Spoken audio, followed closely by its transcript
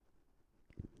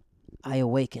I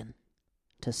awaken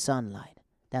to sunlight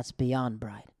that's beyond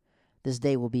bright. This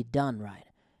day will be done right.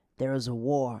 There is a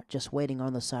war just waiting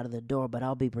on the side of the door, but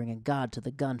I'll be bringing God to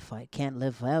the gunfight. Can't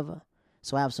live forever,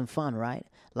 so have some fun, right?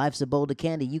 Life's a bowl of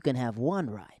candy, you can have one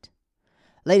right.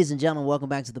 Ladies and gentlemen, welcome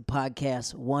back to the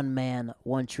podcast, One Man,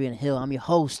 One Tree and Hill. I'm your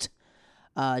host,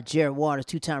 Jared Waters,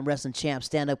 two-time wrestling champ,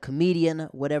 stand-up comedian,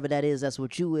 whatever that is, that's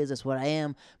what you is, that's what I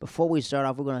am. Before we start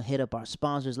off, we're going to hit up our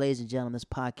sponsors. Ladies and gentlemen, this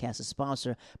podcast is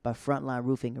sponsored by Frontline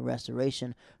Roofing and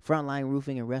Restoration. Frontline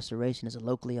Roofing and Restoration is a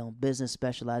locally owned business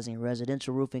specializing in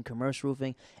residential roofing, commercial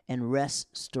roofing, and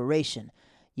restoration.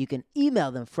 You can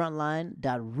email them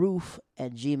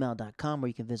frontline.roof@gmail.com, or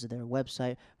you can visit their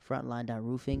website,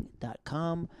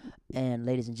 frontline.roofing.com. And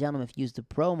ladies and gentlemen, if you use the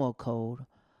promo code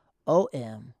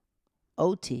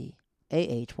OMOTAH,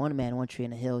 One Man, One Tree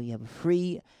and a Hill, you have a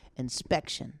free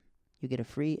inspection. You get a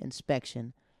free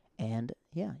inspection, and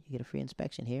you get a free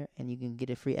inspection here, and you can get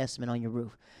a free estimate on your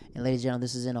roof. And ladies and gentlemen,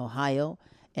 this is in Ohio.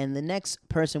 And the next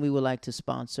person we would like to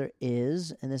sponsor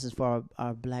is, and this is for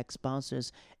our black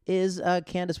sponsors, is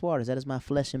Candace Waters. That is my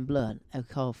flesh and blood. I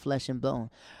call Flesh and Bone.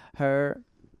 Her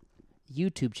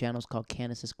YouTube channel is called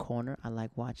Candace's Corner. I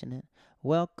like watching it.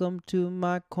 Welcome to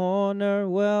my corner.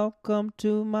 Welcome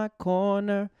to my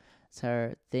corner. It's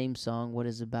her theme song, what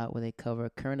is about, where they cover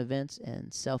current events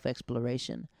and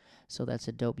self-exploration. So that's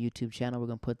a dope YouTube channel. We're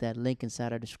going to put that link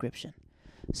inside our description.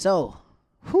 So,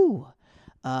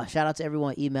 shout out to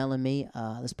everyone emailing me.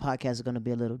 This podcast is going to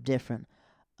be a little different.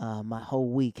 My whole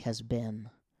week has been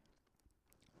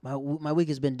my week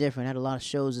has been different. I had a lot of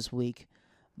shows this week,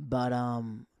 but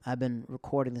I've been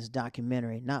recording this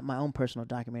documentary, not my own personal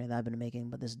documentary that I've been making,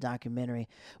 but this documentary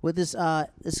with this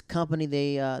company.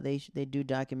 They do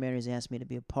documentaries. They asked me to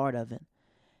be a part of it,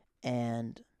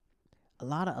 and a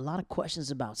lot of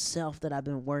questions about self that I've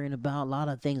been worrying about. A lot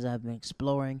of things I've been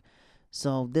exploring.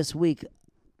 So this week,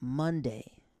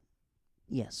 Monday.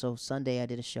 So Sunday I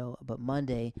did a show, but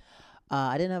Monday,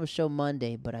 I didn't have a show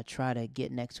Monday, but I tried to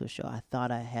get next to a show. I thought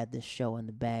I had this show in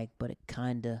the bag, but it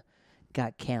kind of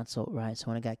got canceled, right? So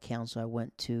when it got canceled, I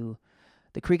went to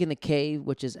the Creek in the Cave,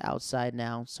 which is outside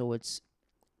now. So it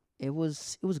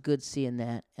was good seeing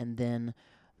that. And then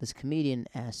this comedian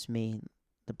asked me,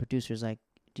 the producer's like,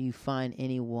 do you find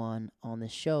anyone on the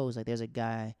shows? Like, there's a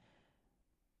guy.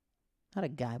 Not a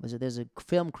guy, but there's a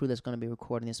film crew that's going to be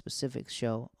recording a specific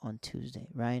show on Tuesday,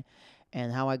 right?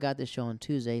 And how I got this show on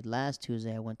Tuesday, last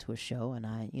Tuesday I went to a show, and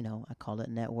I called it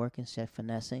networking instead of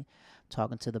finessing.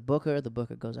 Talking to the booker. The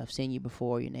booker goes, I've seen you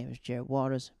before. Your name is Jared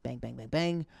Waters. Bang, bang, bang,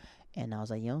 bang. And I was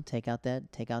like, take out that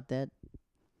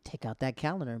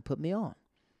calendar and put me on.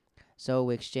 So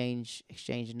we exchange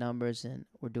numbers, and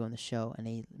we're doing the show, and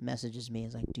he messages me.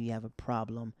 He's like, do you have a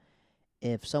problem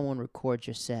if someone records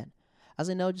your set? I was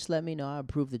like, no, just let me know. I'll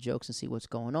approve the jokes and see what's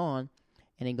going on.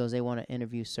 And he goes, they want to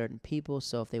interview certain people.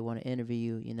 So if they want to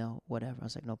interview you, whatever. I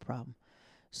was like, no problem.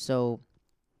 So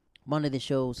Monday the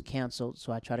show's canceled.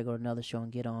 So I try to go to another show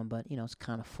and get on. But, it's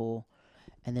kind of full.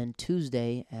 And then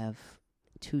Tuesday I have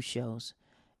 2 shows.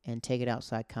 And Take It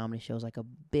Outside comedy shows, like a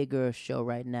bigger show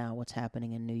right now, what's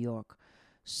happening in New York.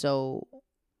 So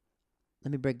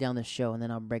let me break down this show, and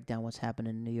then I'll break down what's happening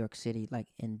in New York City, like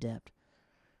in depth.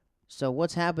 So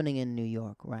what's happening in New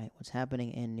York, right? What's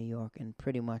happening in New York and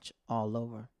pretty much all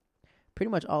over. Pretty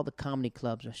much all the comedy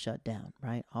clubs are shut down,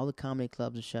 right? All the comedy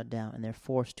clubs are shut down, and they're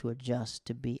forced to adjust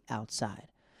to be outside.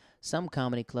 Some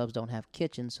comedy clubs don't have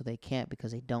kitchens, so they can't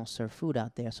because they don't serve food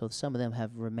out there, so some of them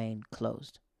have remained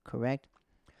closed, correct?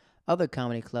 Other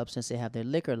comedy clubs, since they have their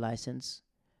liquor license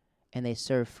and they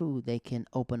serve food, they can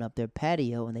open up their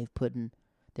patio, and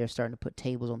they're starting to put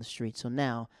tables on the street. So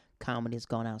now comedy has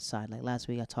gone outside. Like last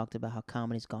week I talked about how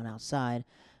comedy's gone outside,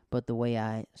 but the way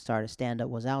I started stand-up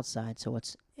was outside, so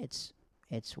it's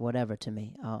whatever to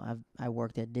me. I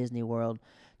worked at Disney World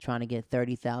trying to get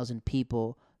 30,000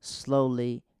 people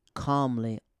slowly,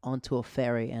 calmly onto a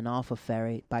ferry and off a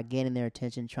ferry by gaining their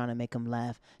attention, trying to make them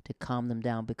laugh to calm them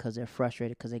down because they're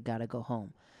frustrated because they got to go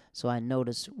home. So I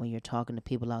noticed when you're talking to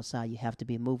people outside, you have to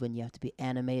be moving, you have to be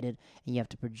animated, and you have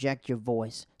to project your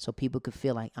voice so people could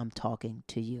feel like I'm talking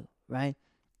to you, right?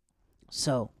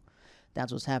 So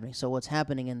that's what's happening. So what's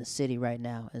happening in the city right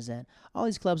now is that all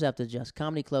these clubs have to adjust.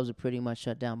 Comedy clubs are pretty much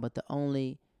shut down, but the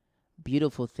only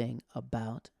beautiful thing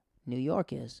about New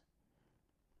York is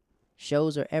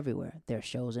shows are everywhere. There are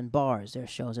shows in bars. There are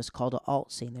shows. It's called an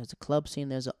alt scene. There's a club scene.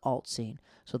 There's an alt scene.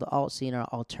 So the alt scene are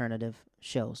alternative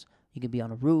shows. You can be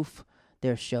on a roof.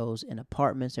 There are shows in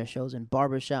apartments. There are shows in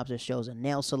barbershops. There are shows in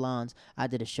nail salons. I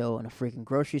did a show in a freaking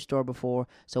grocery store before.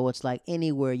 So it's like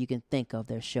anywhere you can think of,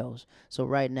 there's shows. So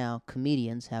right now,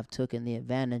 comedians have taken the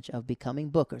advantage of becoming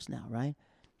bookers now, right?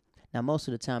 Now, most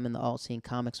of the time in the alt scene,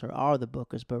 comics are the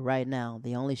bookers, but right now,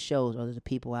 the only shows are the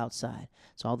people outside.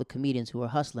 So all the comedians who are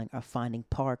hustling are finding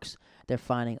parks. They're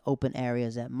finding open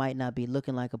areas that might not be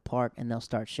looking like a park, and they'll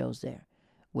start shows there,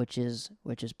 which is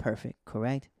perfect,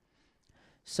 correct?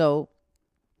 So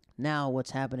now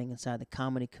what's happening inside the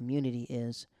comedy community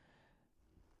is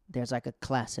there's like a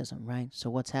classism, right? So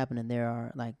what's happening? There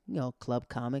are like, club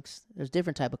comics. There's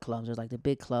different type of clubs. There's like the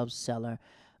big clubs, Cellar.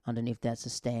 Underneath that's the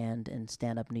Stand and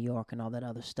Stand Up New York and all that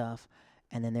other stuff.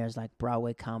 And then there's like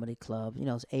Broadway Comedy Club.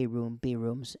 It's A room, B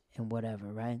rooms, and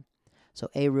whatever, right? So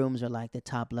A rooms are like the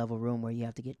top level room where you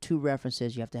have to get 2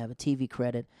 references. You have to have a TV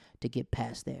credit to get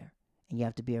past there. And you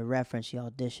have to be a reference. You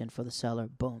audition for the Cellar,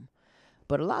 boom.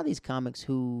 But a lot of these comics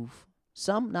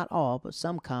some, not all, but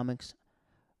some comics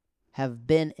have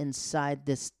been inside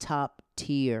this top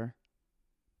tier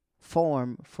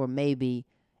form for maybe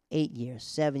 8 years,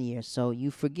 7 years. So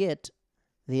you forget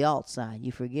the alt side.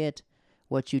 You forget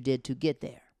what you did to get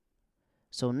there.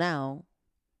 So now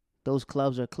those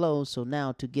clubs are closed. So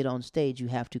now to get on stage, you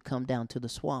have to come down to the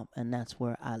swamp. And that's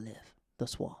where I live, the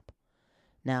swamp.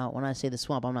 Now, when I say the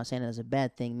swamp, I'm not saying it as a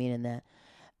bad thing, meaning that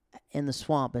in the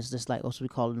swamp, it's just like what we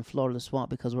call it in Florida, the swamp,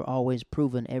 because we're always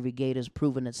proving. Every gator's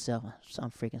proving itself.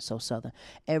 I'm freaking so southern.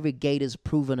 Every gator's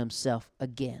proving himself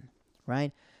again,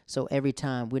 right? So every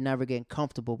time we're never getting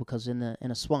comfortable because in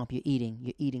a swamp you're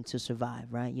eating to survive,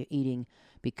 right? You're eating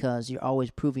because you're always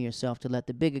proving yourself to let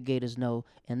the bigger gators know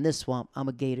in this swamp I'm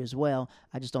a gator as well.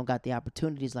 I just don't got the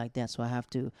opportunities like that, so I have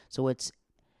to.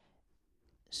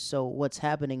 So what's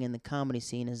happening in the comedy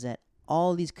scene is that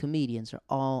all these comedians are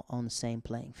all on the same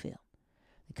playing field.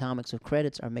 The comics with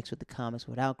credits are mixed with the comics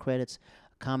without credits.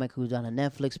 A comic who's done a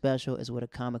Netflix special is with a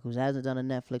comic who hasn't done a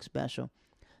Netflix special.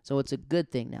 So it's a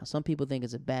good thing now. Some people think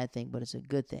it's a bad thing, but it's a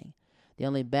good thing. The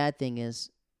only bad thing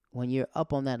is when you're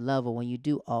up on that level, when you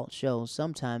do alt shows,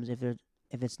 sometimes if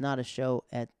it's not a show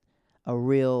at a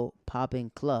real popping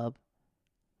club,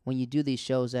 when you do these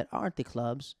shows that aren't the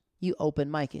clubs, you open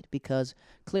mic it, because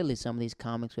clearly some of these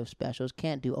comics with specials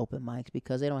can't do open mics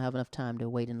because they don't have enough time to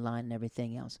wait in line and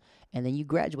everything else. And then you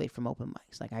graduate from open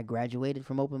mics. Like I graduated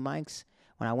from open mics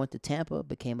when I went to Tampa,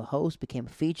 became a host, became a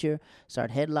feature,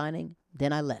 started headlining,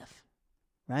 then I left,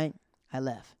 right? I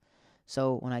left.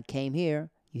 So when I came here,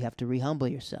 you have to re-humble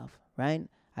yourself, right?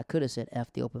 I could have said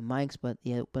F the open mics, but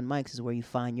the open mics is where you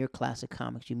find your classic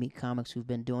comics. You meet comics who've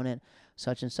been doing it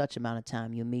such and such amount of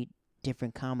time. You meet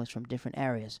different comics from different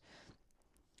areas.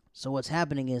 So what's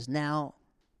happening is now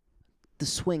the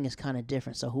swing is kind of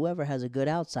different. So whoever has a good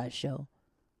outside show,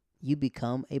 you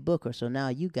become a booker. So now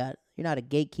you're not a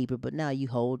gatekeeper, but now you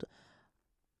hold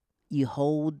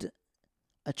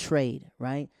a trade,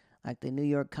 right? Like the New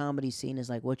York comedy scene is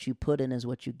like what you put in is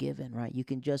what you give in, right? You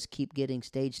can just keep getting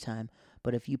stage time,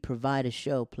 but if you provide a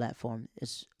show platform,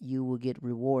 you will get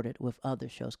rewarded with other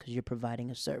shows because you're providing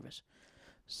a service.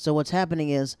 So what's happening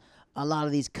is a lot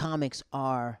of these comics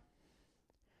are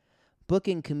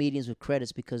booking comedians with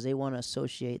credits because they want to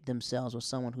associate themselves with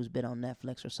someone who's been on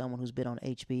Netflix or someone who's been on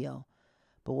HBO.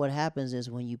 But what happens is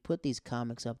when you put these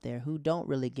comics up there who don't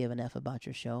really give an F about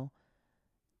your show,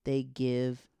 they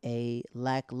give a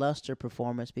lackluster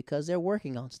performance because they're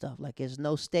working on stuff. Like there's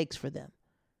no stakes for them.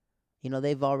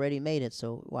 They've already made it,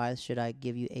 so why should I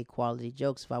give you A quality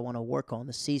jokes if I want to work on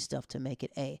the C stuff to make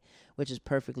it A, which is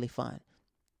perfectly fine.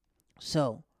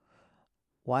 So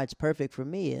why it's perfect for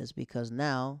me is because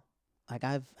now, like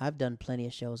I've done plenty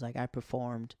of shows. Like I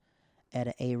performed at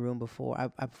an A room before.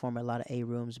 I perform at a lot of A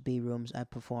rooms, B rooms. I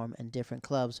perform in different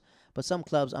clubs. But some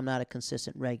clubs I'm not a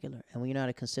consistent regular. And when you're not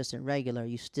a consistent regular,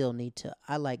 you still need to.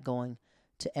 I like going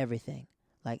to everything.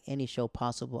 Like any show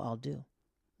possible, I'll do.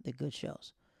 The good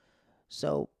shows.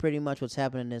 So pretty much what's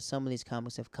happening is some of these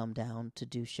comics have come down to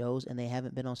do shows and they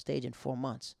haven't been on stage in 4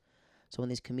 months. So when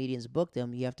these comedians book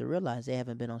them, you have to realize they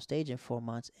haven't been on stage in 4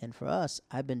 months. And for us,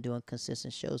 I've been doing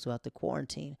consistent shows throughout the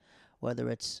quarantine, whether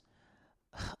it's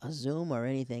a Zoom or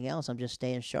anything else. I'm just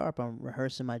staying sharp. I'm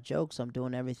rehearsing my jokes. I'm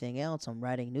doing everything else. I'm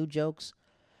writing new jokes.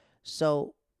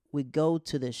 So we go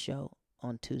to this show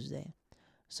on Tuesday.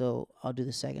 So I'll do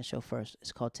the second show first.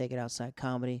 It's called Take It Outside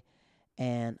Comedy.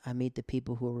 And I meet the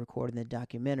people who are recording the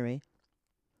documentary.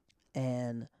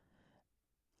 And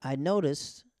I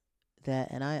noticed that,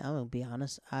 and I'm going to be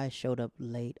honest, I showed up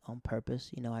late on purpose.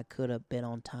 I could have been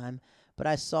on time. But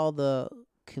I saw the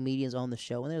comedians on the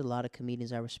show, and there's a lot of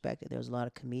comedians I respected. There was a lot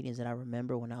of comedians that I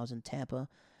remember when I was in Tampa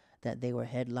that they were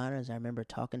headliners. I remember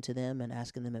talking to them and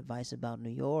asking them advice about New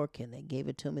York, and they gave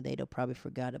it to me. They'd probably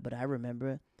forgot it, but I remember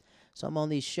it. So I'm on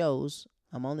these shows.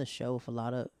 I'm on this show with a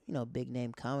lot of, big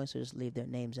name comics, so just leave their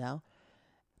names out.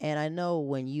 And I know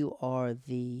when you are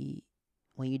the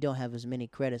when you don't have as many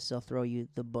credits, they'll throw you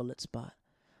the bullet spot.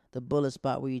 The bullet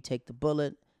spot where you take the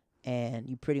bullet and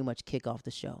you pretty much kick off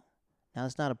the show. Now,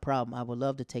 it's not a problem. I would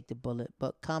love to take the bullet,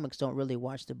 but comics don't really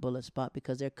watch the bullet spot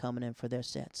because they're coming in for their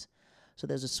sets. So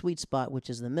there's a sweet spot, which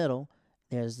is the middle.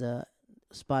 There's the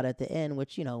spot at the end,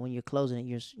 which, when you're closing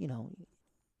it,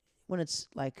 when it's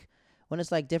like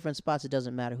different spots, it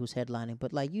doesn't matter who's headlining.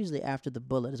 But like usually after the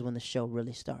bullet is when the show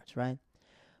really starts, right?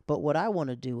 But what I want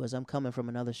to do is, I'm coming from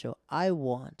another show. I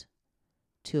want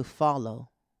to follow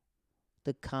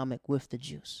the comic with the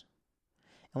juice.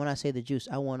 And when I say the juice,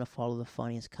 I want to follow the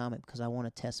funniest comic because I want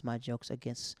to test my jokes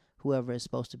against whoever is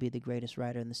supposed to be the greatest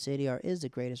writer in the city or is the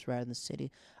greatest writer in the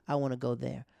city. I want to go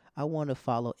there. I want to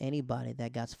follow anybody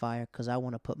that got fire because I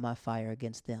want to put my fire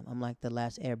against them. I'm like the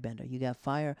last airbender. You got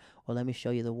fire? Well, let me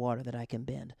show you the water that I can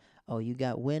bend. Oh, you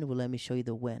got wind? Well, let me show you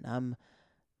the wind.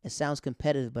 It sounds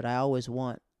competitive, but I always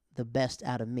want the best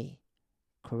out of me.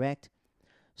 Correct?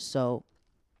 So,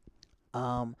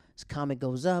 this comic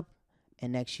goes up.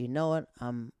 And next you know it,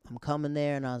 I'm coming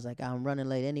there, and I was like, I'm running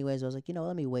late anyways. I was like,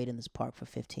 let me wait in this park for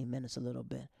 15 minutes a little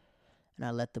bit. And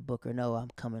I let the booker know I'm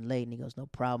coming late, and he goes, no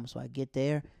problem. So I get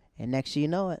there, and next you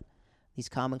know it, these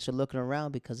comics are looking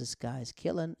around because this guy's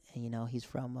killing, and he's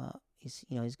from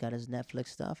he's got his Netflix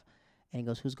stuff, and he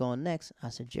goes, who's going next? I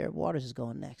said, Jared Waters is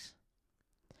going next.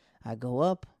 I go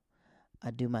up,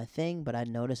 I do my thing, but I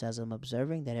notice as I'm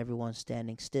observing that everyone's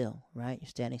standing still, right? You're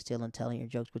standing still and telling your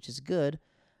jokes, which is good.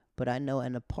 But I know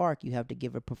in the park you have to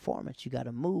give a performance. You got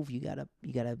to move. You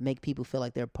gotta make people feel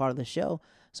like they're part of the show.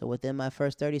 So within my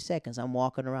first 30 seconds, I'm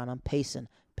walking around. I'm pacing.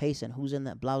 Who's in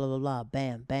that? Blah, blah, blah, blah.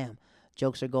 Bam, bam.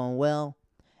 Jokes are going well.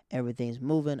 Everything's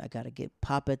moving. I got to get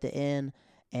pop at the end.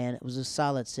 And it was a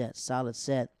solid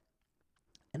set.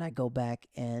 And I go back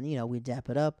and, we dap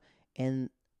it up. And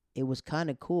it was kind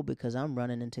of cool because I'm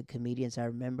running into comedians I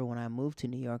remember when I moved to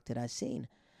New York that I seen.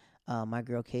 My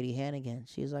girl Katie Hannigan,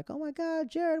 she's like, oh my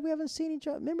God, Jared, we haven't seen each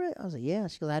other. Remember it? I was like, yeah.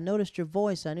 She goes, I noticed your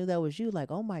voice. I knew that was you.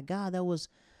 Like, oh my God, that was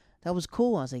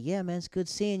cool. I was like, yeah, man, it's good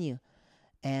seeing you.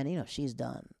 And, she's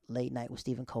done Late Night with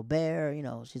Stephen Colbert.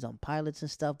 She's on pilots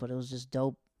and stuff, but it was just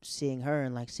dope seeing her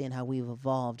and like seeing how we've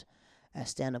evolved as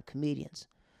stand-up comedians.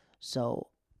 So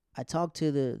I talked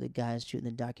to the guys shooting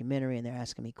the documentary, and they're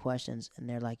asking me questions, and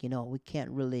they're like, we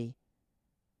can't really,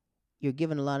 you're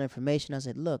giving a lot of information. I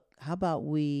said, look, how about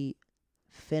we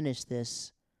finish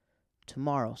this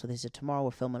tomorrow? So they said, tomorrow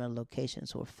we're filming on a location.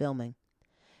 So we're filming.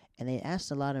 And they asked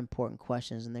a lot of important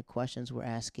questions. And their questions were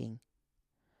asking,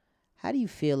 how do you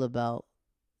feel about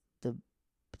the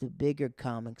bigger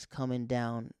comics coming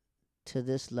down to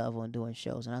this level and doing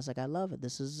shows? And I was like, I love it.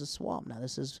 This is a swamp now.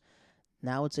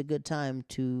 Now it's a good time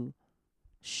to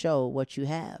show what you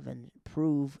have and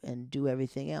prove and do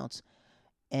everything else.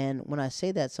 And when I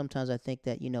say that, sometimes I think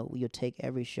that, you'll take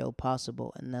every show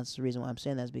possible. And that's the reason why I'm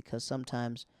saying that, is because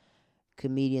sometimes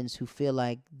comedians who feel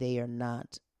like they are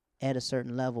not at a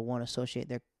certain level want to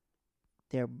associate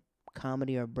their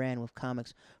comedy or brand with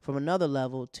comics from another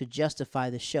level to justify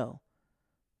the show.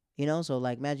 So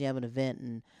like imagine you have an event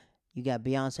and you got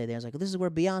Beyonce there. It's like, this is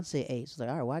where Beyonce ate. It's like,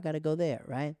 all right, well, I got to go there,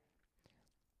 right?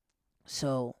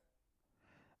 So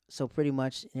pretty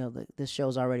much, this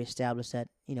show's already established that,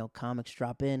 comics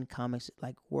drop in, comics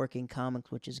like working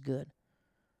comics, which is good.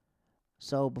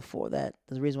 So before that,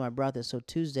 the reason why I brought this, so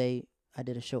Tuesday, I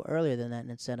did a show earlier than that,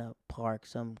 and it's at a park,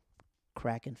 some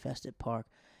crack-infested park.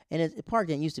 And the park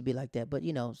didn't used to be like that, but,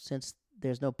 since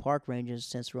there's no park rangers,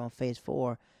 since we're on phase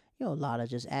 4, a lot of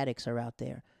just addicts are out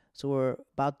there. So we're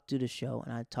about to do the show,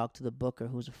 and I talked to the booker,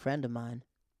 who's a friend of mine.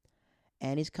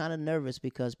 And he's kind of nervous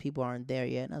because people aren't there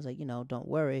yet. And I was like, don't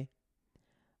worry.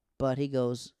 But he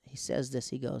says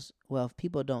this, well, if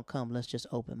people don't come, let's just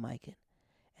open mic it.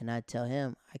 And I tell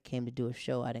him, I came to do a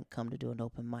show. I didn't come to do an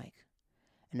open mic.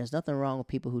 And there's nothing wrong with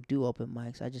people who do open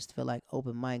mics. I just feel like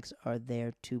open mics are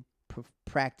there to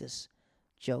practice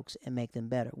jokes and make them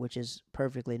better, which is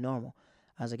perfectly normal.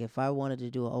 I was like, if I wanted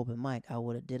to do an open mic, I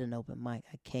would have did an open mic.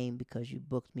 I came because you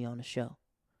booked me on a show.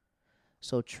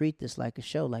 So treat this like a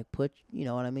show. Like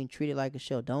treat it like a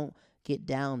show. Don't get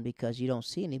down because you don't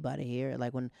see anybody here.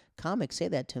 Like when comics say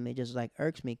that to me, it just like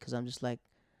irks me because I'm just like,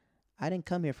 I didn't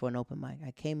come here for an open mic.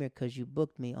 I came here because you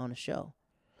booked me on a show.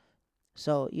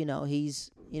 So,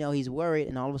 he's worried,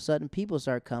 and all of a sudden people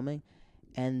start coming,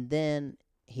 and then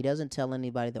he doesn't tell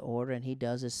anybody the order, and he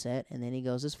does his set, and then he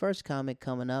goes, this first comic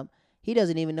coming up, he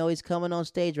doesn't even know he's coming on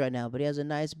stage right now, but he has a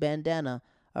nice bandana,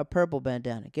 a purple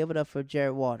bandana. Give it up for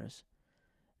Jared Waters.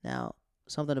 Now,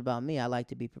 something about me, I like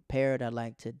to be prepared. I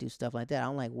like to do stuff like that. I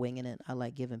don't like winging it. I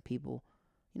like giving people,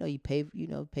 you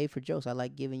pay for jokes. I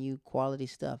like giving you quality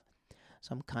stuff.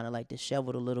 So I'm kind of like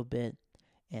disheveled a little bit.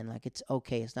 and like it's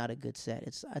okay. It's not a good set.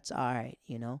 It's all right.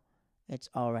 It's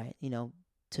all right.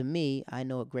 To me, I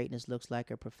know what greatness looks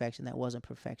like or perfection. That wasn't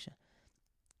perfection.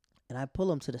 And I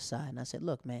pull him to the side and I said,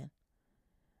 look, man,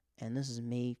 and this is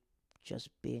me just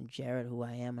being Jared, who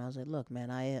I am. And I was like, look,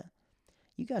 man,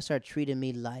 you guys start treating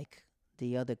me like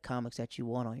the other comics that you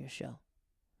want on your show.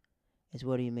 Is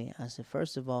what do you mean? I said,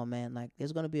 first of all, man, like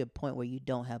there's going to be a point where you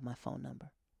don't have my phone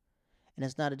number. And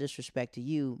it's not a disrespect to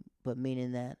you, but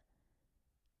meaning that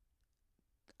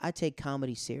I take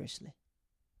comedy seriously.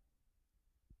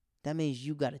 That means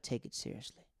you got to take it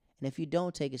seriously. And if you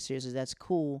don't take it seriously, that's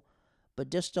cool, but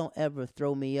just don't ever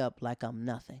throw me up like I'm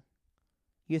nothing.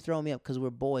 You're throwing me up because we're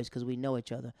boys, because we know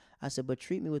each other. I said, but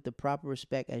treat me with the proper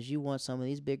respect as you want some of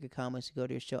these bigger comics to go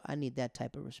to your show. I need that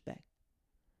type of respect.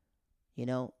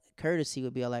 Courtesy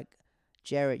would be like,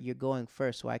 Jared, you're going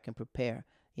first so I can prepare.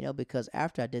 Because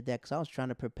after I did that, because I was trying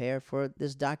to prepare for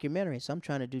this documentary. So I'm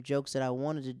trying to do jokes that I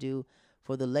wanted to do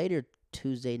for the later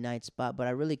Tuesday night spot, but I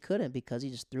really couldn't because he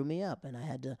just threw me up. And I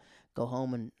had to go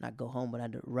home and not go home, but I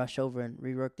had to rush over and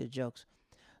rework the jokes.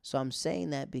 So I'm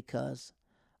saying that because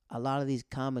a lot of these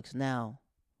comics now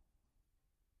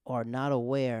are not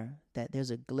aware that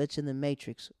there's a glitch in the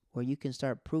matrix where you can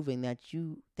start proving that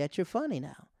you're funny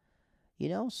now.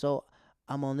 So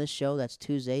I'm on this show that's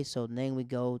Tuesday, so then we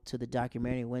go to the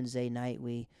documentary Wednesday night.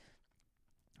 We're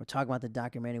talking about the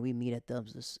documentary. We meet at I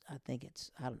don't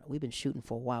know, we've been shooting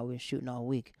for a while. We've been shooting all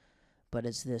week, but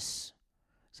it's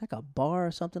like a bar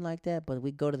or something like that. But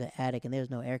we go to the attic and there's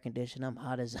no air conditioning. I'm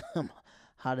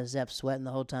hot as Zep, sweating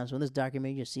the whole time. So in this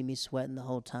documentary, you see me sweating the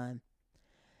whole time.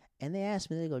 And they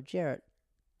asked me, they go, Jared,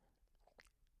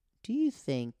 do you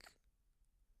think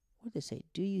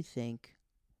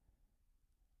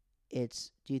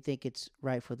it's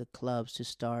right for the clubs to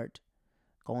start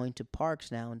going to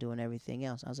parks now and doing everything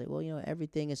else? I was like, well,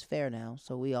 everything is fair now,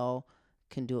 so we all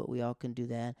can do it. We all can do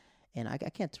that. And I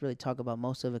can't really talk about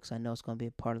most of it because I know it's going to be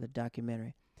a part of the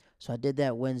documentary. So I did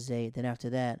that Wednesday. Then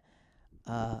after that,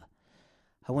 I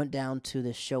went down to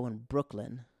this show in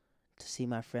Brooklyn to see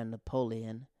my friend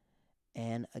Napoleon.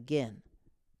 And again,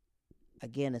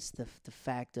 it's the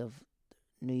fact of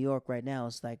New York right now.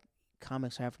 It's like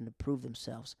comics are having to prove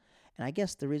themselves. And I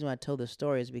guess the reason why I told this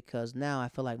story is because now I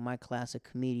feel like my class of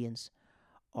comedians,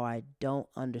 or I don't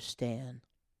understand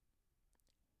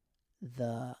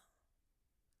the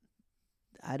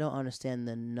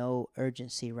no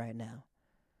urgency right now.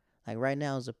 Like right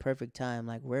now is the perfect time,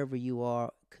 like wherever you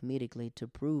are comedically, to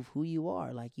prove who you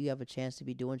are. Like you have a chance to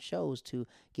be doing shows, to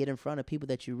get in front of people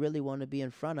that you really want to be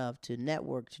in front of, to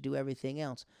network, to do everything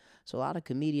else. So a lot of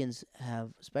comedians have,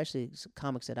 especially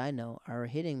comics that I know, are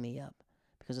hitting me up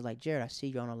because they're like, Jared, I see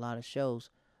you're on a lot of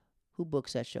shows. Who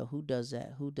books that show? Who does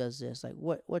that? Who does this? Like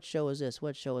what show is this?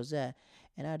 What show is that?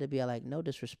 And I had to be like, no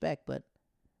disrespect, but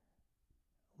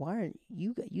why aren't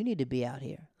you need to be out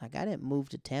here? Like I didn't move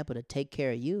to Tampa to take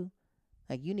care of you.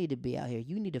 Like you need to be out here.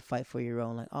 You need to fight for your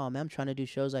own. Like, oh man, I'm trying to do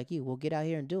shows like you. Well, get out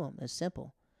here and do them. It's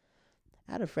simple.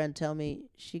 I had a friend tell me,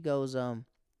 she goes,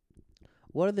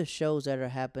 what are the shows that are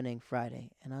happening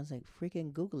Friday? And I was like,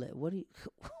 freaking Google it. What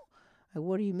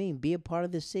do you mean? Be a part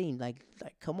of the scene. Like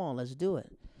come on, let's do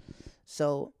it.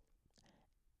 So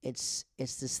it's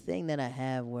this thing that I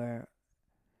have where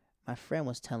my friend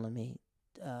was telling me,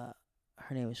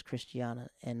 her name was Christiana,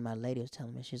 and my lady was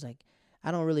telling me, she's like,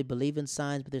 I don't really believe in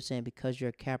signs, but they're saying because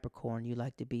you're a Capricorn, you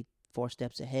like to be 4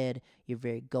 steps ahead. You're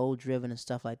very goal driven and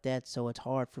stuff like that. So it's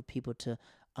hard for people to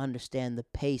understand the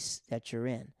pace that you're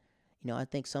in. I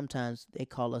think sometimes they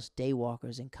call us day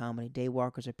walkers in comedy. Day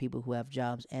walkers are people who have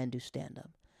jobs and do stand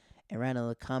up. And right now,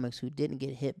 the comics who didn't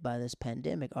get hit by this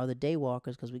pandemic are the day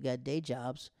walkers because we got day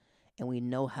jobs and we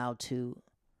know how to,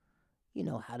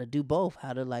 how to do both,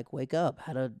 how to like wake up,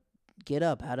 how to get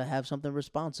up, how to have something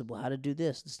responsible, how to do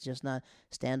this. It's just not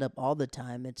stand up all the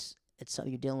time. It's so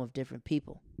you're dealing with different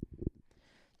people.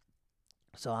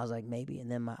 So I was like, maybe. And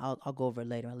then I'll go over it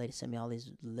later. My lady sent me all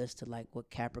these lists of like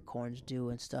what Capricorns do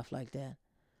and stuff like that.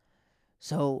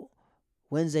 So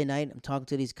Wednesday night, I'm talking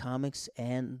to these comics,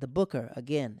 and the booker,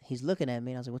 again, he's looking at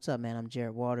me, and I was like, what's up, man? I'm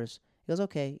Jared Waters. He goes,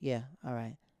 okay, yeah, all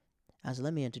right. I said,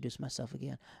 let me introduce myself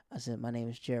again. I said, my name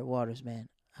is Jared Waters, man.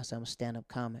 I said, I'm a stand-up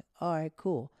comic. All right,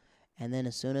 cool. And then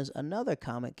as soon as another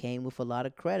comic came with a lot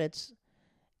of credits,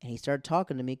 and he started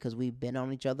talking to me because we've been on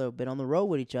the road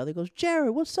with each other. He goes,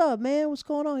 Jared, what's up, man? What's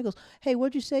going on? He goes, hey,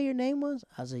 what'd you say your name was?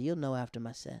 I said, you'll know after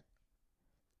my set.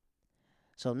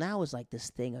 So now it's like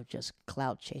this thing of just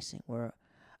clout chasing where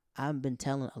I've been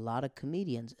telling a lot of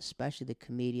comedians, especially the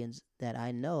comedians that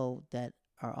I know that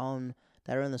are in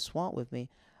the swamp with me,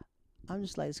 I'm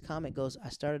just like, this comic goes, I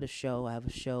started a show. I have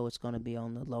a show. It's going to be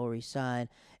on the Lower East Side.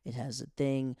 It has a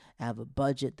thing. I have a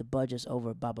budget. The budget's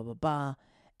over, blah, blah, blah, blah.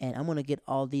 And I'm going to get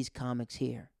all these comics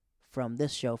here from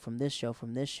this show, from this show,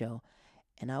 from this show.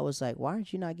 And I was like, why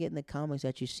aren't you not getting the comics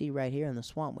that you see right here in the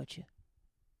swamp with you?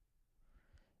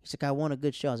 He's like, I want a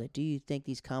good show. I was like, do you think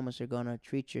these comics are going to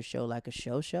treat your show like a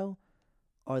show?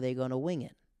 Or are they going to wing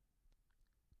it?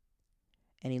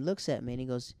 And he looks at me and he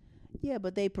goes, yeah,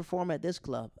 but they perform at this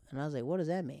club. And I was like, what does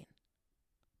that mean?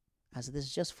 I said, this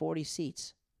is just 40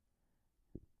 seats.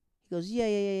 He goes,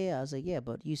 yeah. I was like, yeah,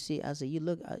 but you see, I said, you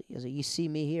look, I was like, you see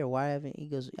me here. Why haven't, he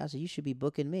goes, I said, you should be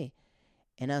booking me.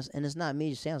 And it's not me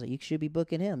just saying, I was like, you should be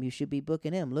booking him. You should be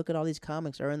booking him. Look at all these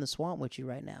comics are in the swamp with you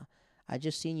right now. I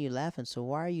just seen you laughing. So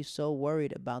why are you so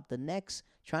worried about the next,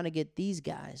 trying to get these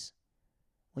guys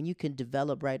when you can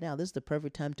develop right now? This is the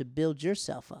perfect time to build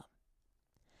yourself up.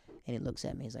 And he looks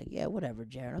at me. He's like, yeah, whatever,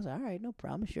 Jared. I was like, all right, no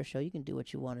problem. It's your show. You can do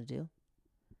what you want to do.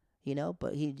 You know,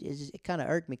 but it kind of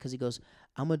irked me because he goes,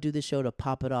 I'm going to do this show to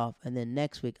pop it off. And then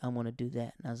next week, I'm going to do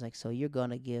that. And I was like, so you're going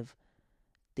to give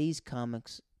these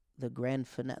comics the grand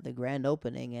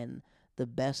opening and the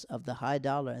best of the high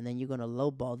dollar. And then you're going to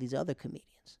lowball these other comedians.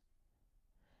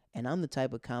 And I'm the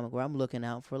type of comic where I'm looking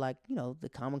out for, like, you know, the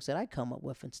comics that I come up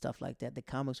with and stuff like that. The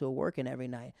comics who are working every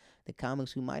night. The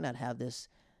comics who might not have this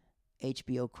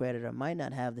HBO credit or might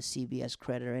not have the CBS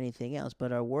credit or anything else,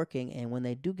 but are working, and when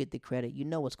they do get the credit, you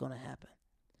know what's going to happen.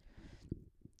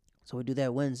 So we do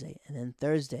that Wednesday, and then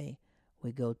Thursday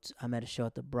we go I'm at a show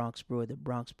at the Bronx Brewery. The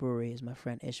Bronx Brewery is my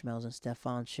friend Ishmael's and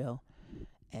Stefan's show.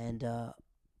 And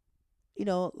you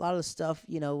know, a lot of the stuff,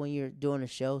 you know, when you're doing a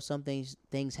show, some things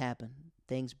happen.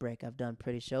 Things break. I've done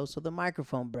pretty shows, so the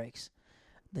microphone breaks.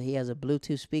 He has a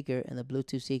Bluetooth speaker, and the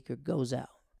Bluetooth speaker goes out.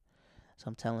 So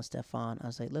I'm telling Stefan, I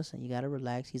was like, listen, you got to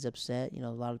relax. He's upset. You know,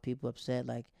 a lot of people upset.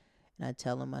 Like, and I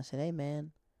tell him, I said, hey, man,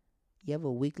 you have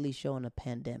a weekly show in a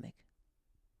pandemic.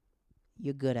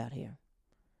 You're good out here.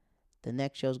 The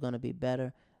next show's going to be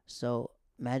better. So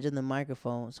imagine the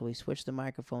microphone. So we switch the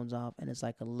microphones off, and it's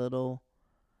like a little,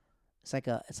 it's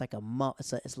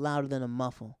louder than a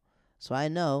muffle. So I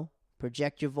know,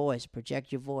 project your voice. But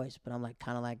I'm like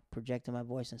kind of like projecting my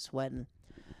voice and sweating.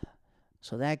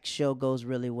 So that show goes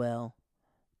really well.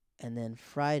 And then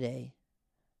Friday,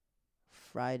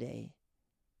 what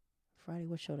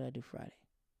show did I do Friday?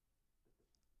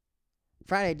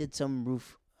 Friday I did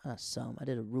I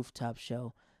did a rooftop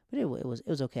show, but it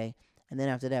was okay. And then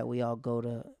after that, we all go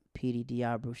to PD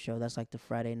Diablo's show. That's like the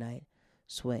Friday night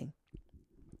swing.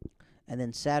 And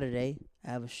then Saturday,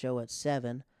 I have a show at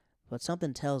 7, but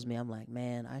something tells me, I'm like,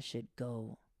 man, I should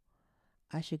go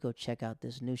check out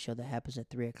this new show that happens at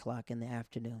 3 o'clock in the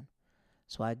afternoon.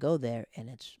 So I go there, and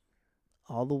it's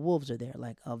all the wolves are there,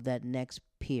 like of that next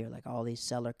peer, like all these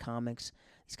seller comics,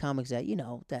 these comics that, you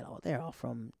know, they're all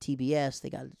from TBS. They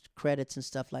got credits and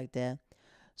stuff like that.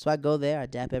 So I go there, I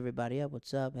dap everybody up.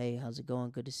 What's up? Hey, how's it going?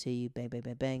 Good to see you. Bang, bang,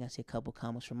 bang, bang. I see a couple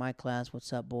comics from my class.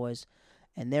 What's up, boys?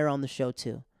 And they're on the show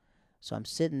too. So I'm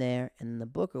sitting there, and the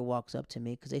booker walks up to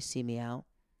me because they see me out,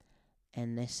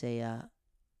 and they say,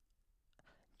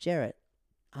 Jarrett.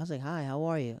 I was like, hi, how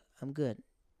are you? I'm good.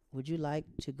 Would you like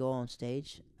to go on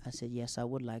stage? I said, yes, I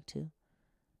would like to.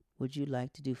 Would you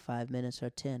like to do 5 minutes or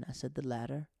 10? I said, the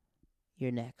latter.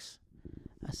 You're next.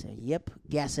 I said, yep,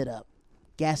 gas it up.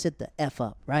 Gas it the F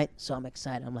up, right? So I'm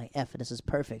excited. I'm like, F it, this is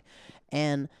perfect.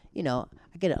 And, you know,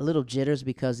 I get a little jitters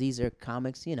because these are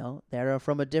comics, you know, they're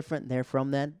from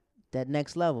that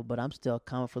next level. But I'm still a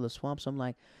comic for the swamp. So I'm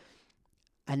like,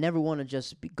 I never want to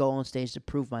just go on stage to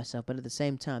prove myself, but at the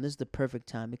same time, this is the perfect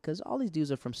time because all these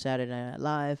dudes are from Saturday Night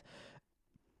Live,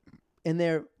 and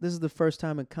this is the first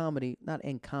time in comedy, not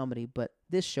in comedy, but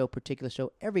this particular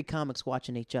show, every comic's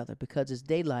watching each other because it's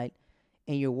daylight,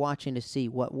 and you're watching to see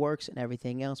what works and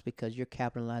everything else because you're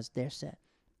capitalized their set.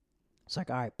 It's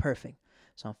like, all right, perfect.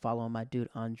 So I'm following my dude,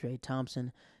 Andre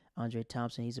Thompson. Andre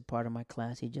Thompson, he's a part of my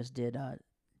class. He just did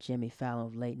Jimmy Fallon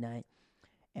of Late Night,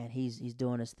 and he's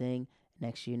doing his thing.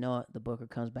 Next you know it, the booker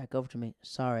comes back over to me.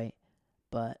 Sorry,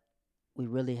 but we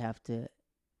really have to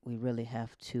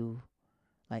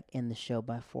like end the show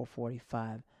by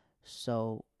 4:45.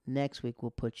 So next week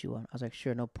we'll put you on. I was like,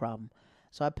 sure, no problem.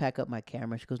 So I pack up my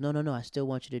camera. She goes, no, I still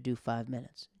want you to do 5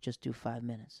 minutes. Just do 5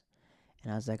 minutes.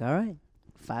 And I was like, all right,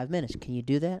 5 minutes. Can you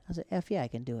do that? I said, F yeah, I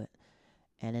can do it.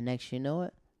 And the next you know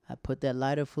it, I put that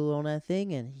lighter fluid on that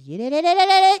thing and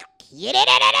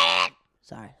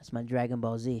sorry, that's my Dragon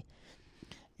Ball Z.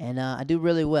 And I do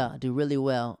really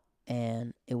well.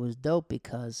 And it was dope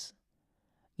because,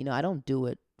 you know, I don't do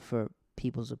it for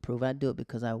people's approval. I do it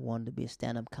because I wanted to be a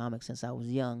stand-up comic since I was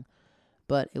young.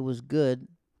 But it was good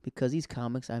because these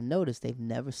comics, I've noticed they've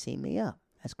never seen me up.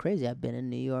 That's crazy. I've been in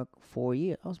New York 4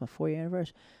 years. Oh, it's my 4-year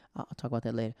anniversary. I'll talk about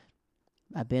that later.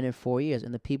 I've been here 4 years,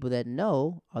 and the people that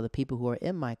know are the people who are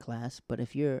in my class. But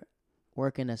if you're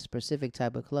working a specific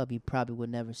type of club, you probably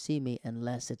would never see me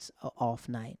unless it's an off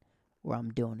night where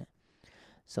I'm doing it.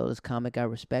 So this comic I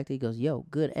respect, he goes, yo,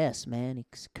 good S, man. He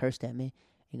cursed at me.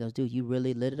 He goes, dude, you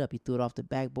really lit it up. You threw it off the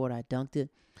backboard. I dunked it.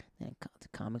 And the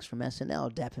comics from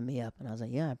SNL dapping me up. And I was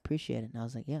like, yeah, I appreciate it. And I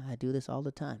was like, yeah, I do this all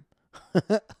the time.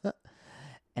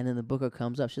 And then the booker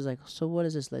comes up. She's like, so what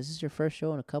is this? Is this your first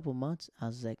show in a couple months? I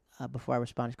was like, before I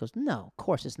responded, she goes, no, of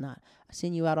course it's not. I've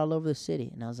seen you out all over the city.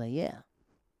 And I was like, yeah,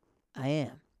 I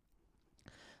am.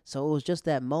 So it was just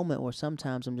that moment where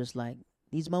sometimes I'm just like,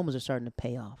 these moments are starting to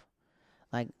pay off.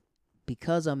 Like,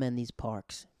 because I'm in these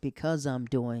parks, because I'm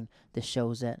doing the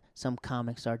shows that some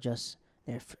comics are just,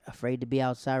 they're afraid to be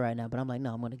outside right now. But I'm like,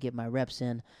 no, I'm going to get my reps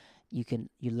in. You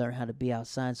learn how to be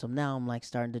outside. So now I'm like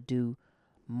starting to do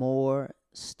more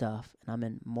stuff, and I'm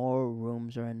in more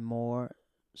rooms or in more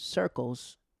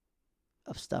circles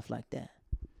of stuff like that.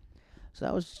 So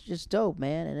that was just dope,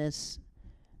 man. And it's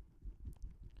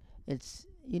it's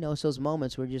those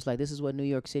moments where you're just like, this is what New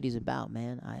York City's about,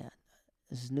 man.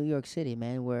 This is New York City,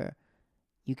 man, where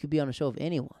you could be on a show of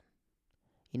anyone,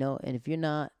 and if you're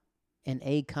not an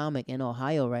A comic in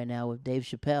Ohio right now with Dave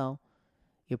Chappelle,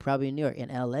 you're probably in New York. In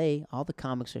LA, all the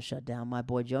comics are shut down. My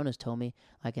boy Jonas told me,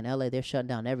 like in LA, they're shutting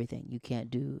down everything. You can't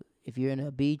do, if you're in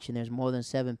a beach and there's more than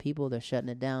 7 people, they're shutting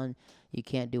it down. You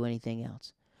can't do anything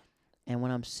else. And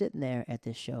when I'm sitting there at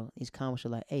this show, these comics are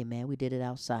like, hey, man, we did it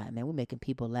outside. Man, we're making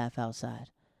people laugh outside.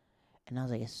 And I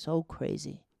was like, it's so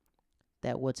crazy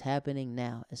that what's happening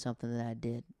now is something that I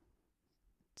did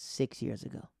 5 years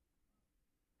ago.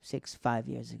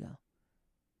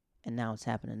 And now it's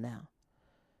happening now.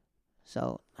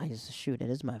 So I just, shoot, it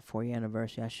is my 4-year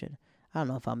anniversary. I don't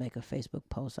know if I'll make a Facebook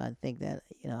post. I think that,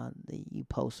 you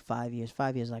post 5 years.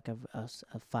 5 years like a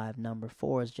 5 number.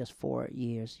 4 is just 4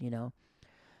 years,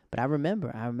 But I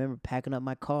remember packing up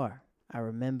my car. I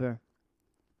remember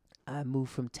I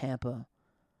moved from Tampa.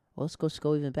 Well, let's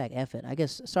go even back. F it. I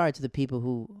guess, sorry to the people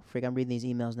who, I'm reading these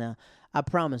emails now. I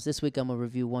promise this week I'm going to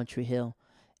review One Tree Hill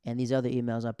and these other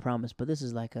emails, I promise. But this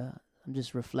is like I'm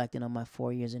just reflecting on my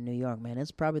 4 years in New York, man.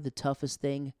 It's probably the toughest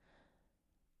thing.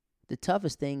 The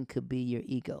toughest thing could be your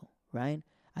ego, right?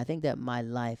 I think that my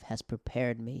life has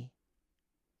prepared me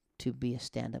to be a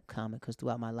stand-up comic, because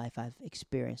throughout my life I've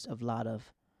experienced a lot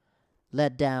of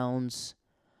letdowns,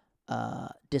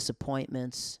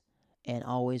 disappointments, and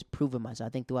always proving myself.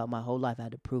 I think throughout my whole life I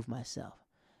had to prove myself.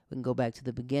 We can go back to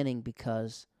the beginning,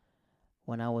 because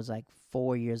when I was like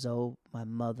 4 years old, my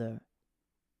mother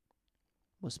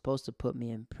was supposed to put me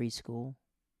in preschool.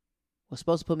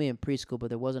 But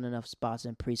there wasn't enough spots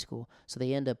in preschool, so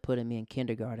they ended up putting me in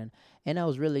kindergarten. And I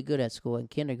was really good at school in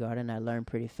kindergarten. I learned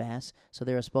pretty fast, so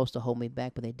they were supposed to hold me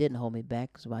back, but they didn't hold me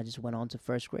back, so I just went on to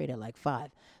first grade at like 5.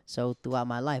 So throughout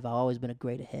my life, I've always been a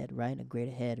grade ahead, right? A grade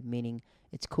ahead, meaning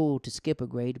it's cool to skip a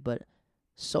grade, but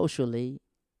socially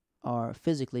or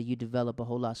physically, you develop a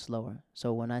whole lot slower.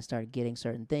 So when I started getting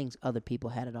certain things, other people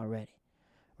had it already,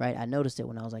 right? I noticed it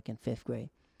when I was like in 5th grade.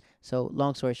 So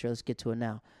long story short, let's get to it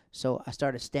now. So I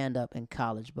started stand-up in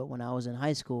college, but when I was in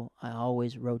high school, I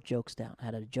always wrote jokes down. I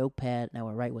had a joke pad, and I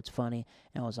would write what's funny,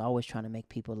 and I was always trying to make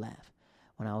people laugh.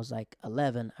 When I was like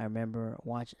 11, I remember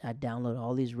I downloaded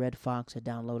all these Red Fox, I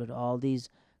downloaded all these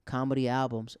comedy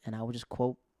albums, and I would just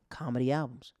quote comedy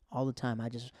albums all the time. I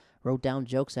just wrote down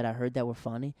jokes that I heard that were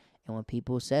funny, and when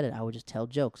people said it, I would just tell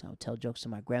jokes. I would tell jokes to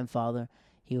my grandfather.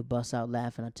 He would bust out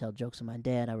laughing. I'd tell jokes to my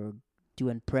dad. I would do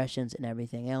impressions and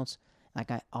everything else. Like,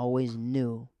 I always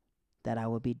knew that I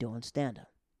would be doing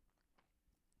stand-up.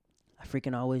 I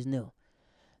freaking always knew.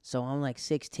 So I'm like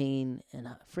 16, and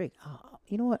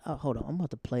you know what? Hold on. I'm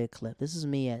about to play a clip. This is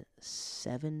me at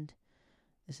 17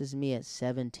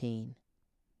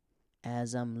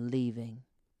 as I'm leaving.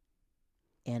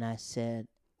 And I said,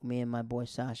 me and my boy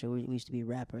Sasha, we used to be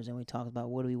rappers, and we talked about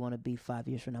what do we want to be 5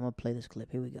 years from now. I'm going to play this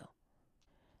clip. Here we go.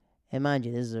 And mind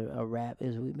you, this is a rap.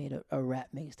 We made a rap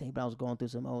mixtape, but I was going through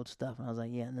some old stuff, and I was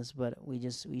like, yeah, and this. But we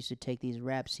used to take these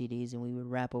rap CDs, and we would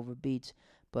rap over beats,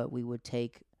 but we would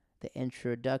take the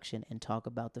introduction and talk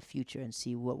about the future and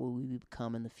see what will we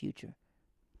become in the future.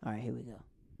 All right, here we go.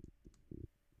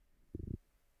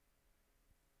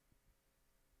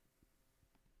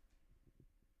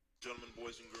 Gentlemen,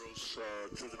 boys and girls,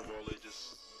 children of all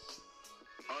ages.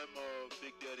 I'm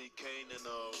Big Daddy Kane, and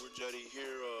we're Jetty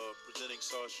here presenting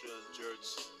Sasha and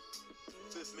Jared's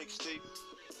 5th mixtape,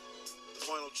 the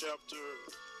final chapter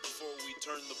before we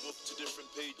turn the book to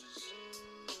different pages.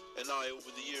 And I,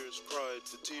 over the years, cried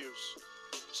the tears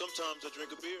Sometimes I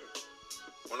drink a beer.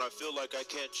 When I feel like I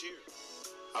can't cheer,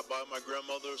 I buy my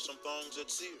grandmother some thongs at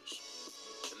Sears.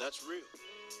 And that's real.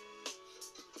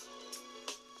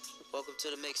 Welcome to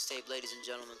the mixtape, ladies and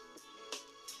gentlemen.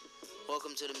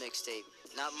 Welcome to the mixtape.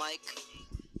 Not Mike.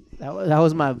 That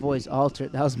was my voice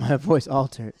altered. That was my voice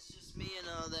altered. It's just me and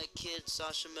that kid,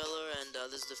 Sasha Miller, and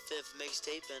this is the 5th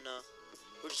mixtape, and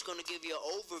we're just going to give you an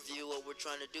overview of what we're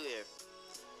trying to do here.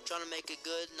 Trying to make it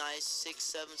good, nice, 6,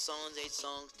 7 songs, 8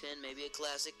 songs, 10, maybe a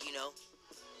classic, you know.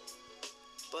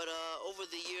 But over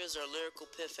the years, our lyrical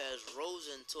piff has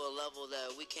risen to a level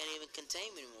that we can't even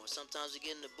contain anymore. Sometimes we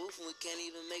get in the booth and we can't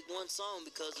even make one song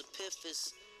because the piff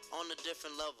is on a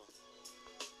different level.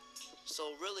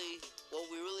 So really, what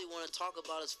we really want to talk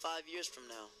about is 5 years from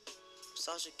now.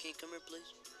 Sasha, can you come here,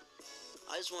 please?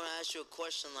 I just want to ask you a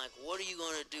question like, what are you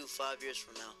going to do 5 years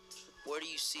from now? Where do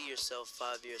you see yourself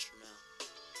 5 years from now?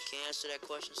 Can you answer that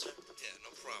question, sir? Yeah,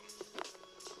 no problem. 5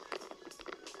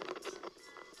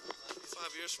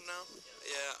 years from now?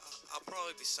 Yeah, I'll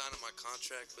probably be signing my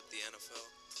contract with the NFL.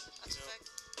 That's a fact.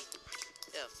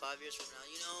 Yeah, 5 years from now.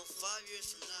 5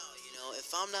 years from now, if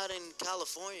I'm not in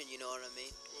California, you know what I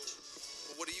mean?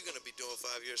 Well, what are you going to be doing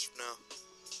 5 years from now?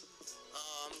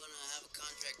 I'm going to have a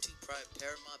contract to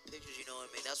prepare my pictures, you know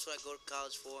what I mean? That's what I go to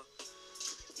college for.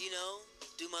 Do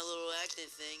my little acting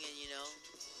thing, and,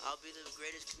 I'll be the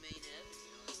greatest comedian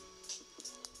ever,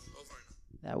 Over and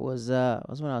out. That was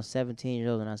when I was 17 years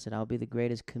old, and I said I'll be the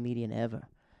greatest comedian ever.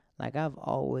 Like, I've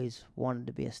always wanted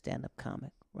to be a stand-up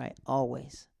comic, right?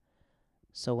 Always.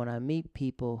 So when I meet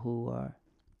people who are,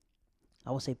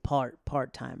 I would say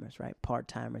part-timers, right?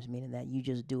 Part-timers, meaning that you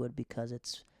just do it because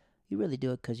you really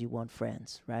do it because you want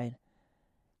friends, right?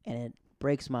 And it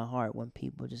breaks my heart when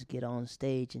people just get on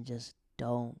stage and just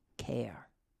don't care,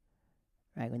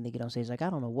 right? When they get on stage, like, I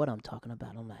don't know what I'm talking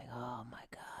about. I'm like, oh my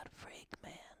God, freak,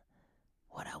 man.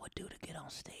 What I would do to get on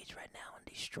stage right now and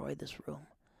destroy this room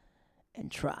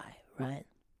and try, right?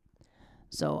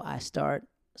 So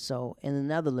in the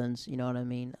Netherlands, you know what I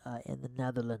mean? In the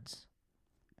Netherlands,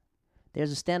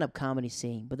 there's a stand-up comedy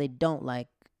scene, but they don't like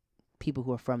people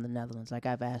who are from the Netherlands. Like,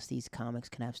 I've asked these comics,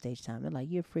 can I have stage time? They're like,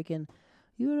 you're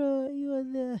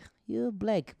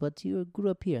black, but you grew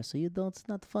up here, so it's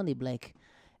not funny, black.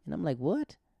 And I'm like,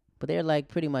 what? But they're like,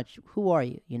 pretty much, who are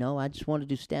you? I just want to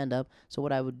do stand-up. So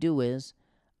what I would do is,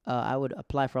 I would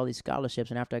apply for all these scholarships,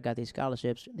 and after I got these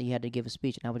scholarships, you had to give a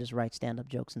speech, and I would just write stand-up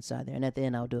jokes inside there. And at the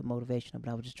end, I would do it motivational,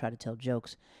 but I would just try to tell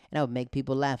jokes, and I would make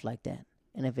people laugh like that.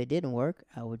 And if it didn't work,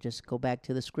 I would just go back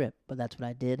to the script. But that's what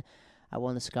I did. I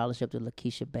won the scholarship, the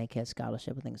Lakeisha Bankhead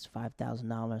Scholarship. I think it's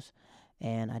 $5,000.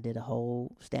 And I did a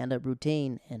whole stand-up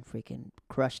routine and freaking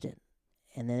crushed it.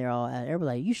 And then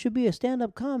everybody like, you should be a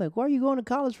stand-up comic. Why are you going to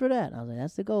college for that? I was like,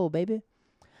 that's the goal, baby.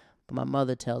 But my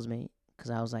mother tells me,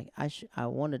 because I was like, I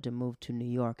wanted to move to New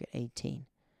York at 18.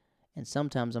 And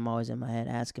sometimes I'm always in my head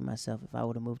asking myself, if I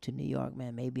would have moved to New York,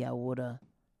 man, maybe I would have,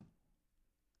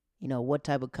 what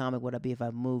type of comic would I be if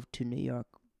I moved to New York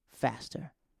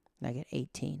faster, like at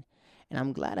 18? And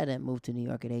I'm glad I didn't move to New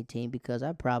York at 18, because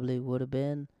I probably would have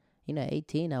been,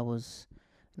 18, I was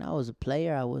a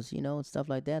player, I was, and stuff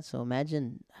like that. So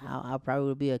imagine how I probably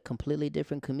would be a completely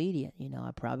different comedian.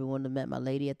 I probably wouldn't have met my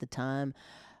lady at the time.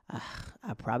 I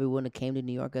probably wouldn't have came to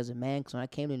New York as a man, because when I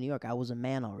came to New York, I was a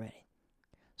man already.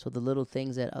 So the little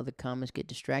things that other comics get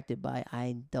distracted by,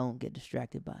 I don't get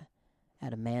distracted by. I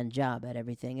had a man job at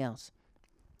everything else.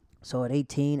 So at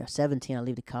 18 or 17, I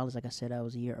leave the college. Like I said, I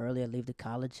was a year early. I leave the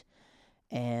college,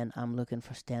 and I'm looking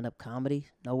for stand-up comedy.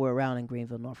 Nowhere around in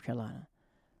Greenville, North Carolina,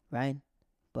 right?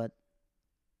 But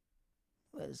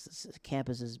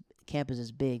campus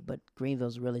is big, but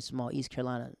Greenville's really small. East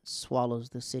Carolina swallows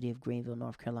the city of Greenville,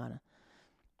 North Carolina.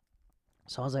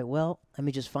 So I was like, well, let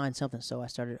me just find something. So I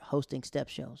started hosting step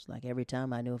shows. Like, every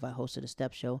time I knew if I hosted a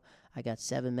step show, I got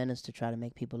 7 minutes to try to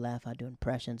make people laugh. I'd do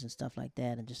impressions and stuff like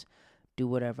that and just do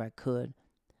whatever I could.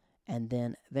 And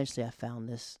then eventually I found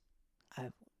this.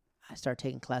 I started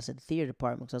taking class at the theater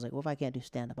department, because I was like, well, if I can't do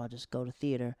stand-up, I'll just go to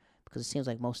theater, because it seems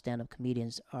like most stand-up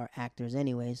comedians are actors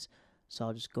anyways. So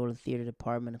I'll just go to the theater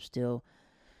department. I'm still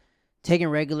taking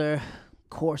regular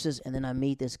courses, and then I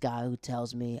meet this guy who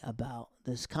tells me about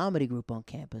this comedy group on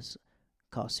campus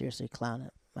called Seriously Clown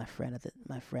It. My friend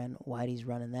Whitey's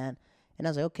running that, and I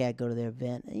was like, okay, I go to their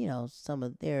event. And, some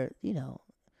of their,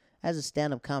 as a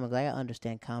stand-up comic, like, I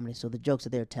understand comedy, so the jokes that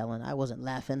they're telling, I wasn't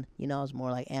laughing. I was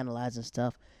more like analyzing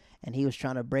stuff, and he was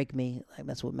trying to break me. Like,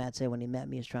 that's what Matt said when he met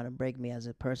me. He was trying to break me as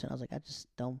a person. I was like,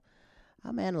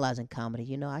 I'm analyzing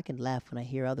comedy. I can laugh when I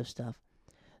hear other stuff.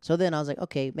 So then I was like,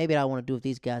 okay, maybe I don't want to do with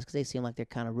these guys, because they seem like they're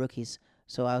kind of rookies.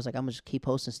 So I was like, I'm going to just keep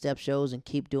hosting step shows and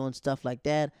keep doing stuff like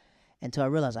that. until I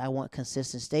realized I want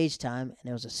consistent stage time. And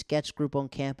there was a sketch group on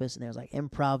campus, and there was like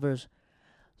improvers.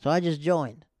 So I just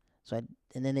joined.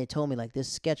 And then they told me like this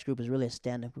sketch group is really a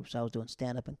stand-up group. So I was doing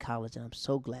stand-up in college, and I'm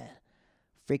so glad,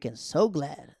 freaking so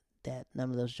glad that none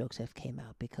of those jokes have came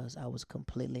out, because I was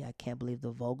completely, I can't believe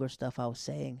the vulgar stuff I was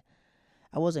saying.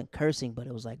 I wasn't cursing, but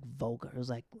it was like vulgar. It was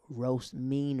like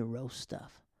mean roast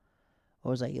stuff. Or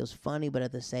it was like, it was funny, but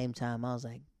at the same time, I was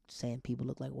like saying people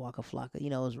look like Waka Flocka. You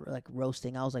know, it was like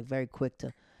roasting. I was like very quick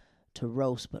to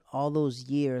roast. But all those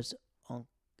years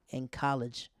in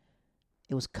college,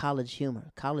 it was college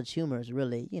humor. College humor is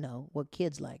really, you know, what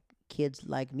kids like. Kids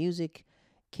like music,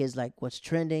 kids like what's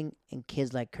trending, and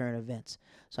kids like current events.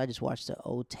 So I just watched the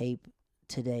old tape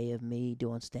today of me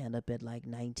doing stand-up at like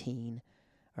 19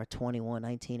 or 21,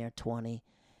 19 or 20.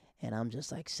 And I'm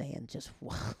just like saying just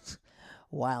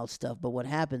wild stuff. But what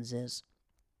happens is,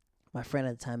 my friend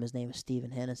at the time, his name is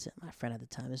Steven Henderson. My friend at the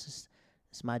time, this is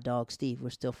my dog Steve. We're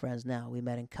still friends now. We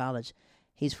met in college.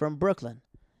 He's from Brooklyn.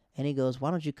 And he goes,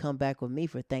 why don't you come back with me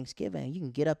for Thanksgiving? You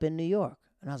can get up in New York.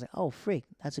 And I was like, oh, freak,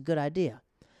 that's a good idea.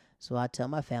 So I tell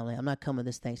my family, I'm not coming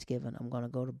this Thanksgiving. I'm going to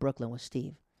go to Brooklyn with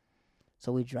Steve.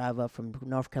 So we drive up from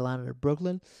North Carolina to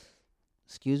Brooklyn,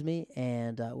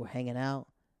 and we're hanging out.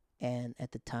 And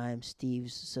at the time,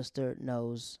 Steve's sister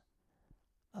knows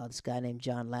this guy named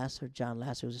John Lasser. John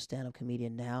Lasser is a stand-up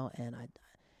comedian now, and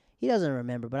he doesn't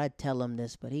remember, but I tell him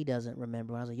this, but he doesn't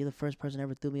remember. I was like, you're the first person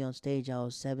ever threw me on stage. I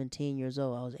was 17 years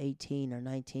old. I was 18 or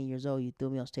 19 years old. You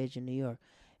threw me on stage in New York.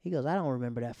 He goes, I don't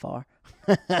remember that far.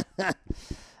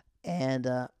 And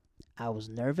I was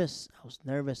nervous. I was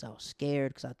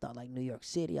scared because I thought like New York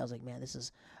City. I was like, man,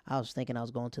 I was thinking I was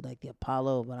going to like the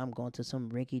Apollo, but I'm going to some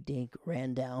rinky-dink,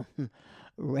 ran down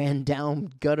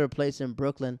gutter place in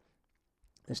Brooklyn.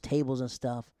 There's tables and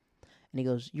stuff. And he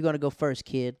goes, you're going to go first,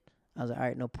 kid. I was like, all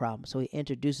right, no problem. So he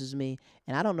introduces me,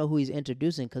 and I don't know who he's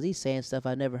introducing because he's saying stuff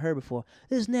I've never heard before.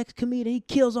 This next comedian, he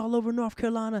kills all over North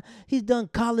Carolina. He's done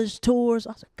college tours.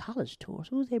 I was like, college tours?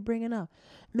 Who's they bringing up?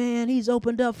 Man, he's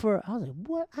opened up for, I was like,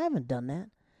 what? I haven't done that.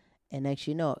 And next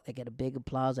you know, I get a big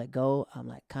applause. I go. I'm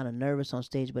like kind of nervous on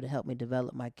stage, but it helped me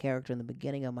develop my character in the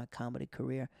beginning of my comedy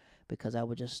career because I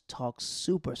would just talk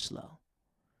super slow.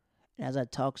 And as I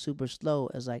talk super slow,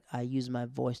 it's like I use my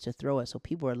voice to throw it. So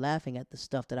people were laughing at the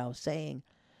stuff that I was saying,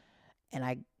 and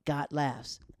I got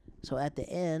laughs. So at the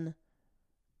end,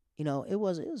 you know, it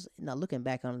was now looking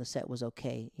back on the set was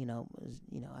okay.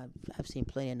 I've seen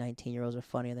plenty of 19-year-olds are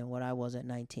funnier than what I was at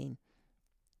 19.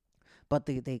 But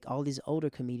they all these older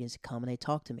comedians come and they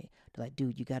talk to me. They're like,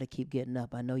 dude, you got to keep getting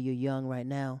up. I know you're young right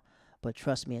now, but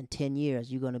trust me, in 10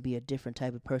 years, you're going to be a different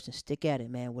type of person. Stick at it,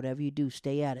 man. Whatever you do,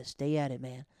 stay at it,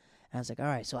 man. And I was like, all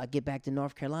right. So I get back to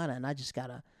North Carolina, and I just got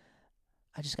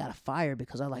a fire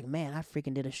because I was like, man, I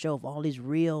freaking did a show of all these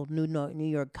real New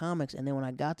York comics. And then when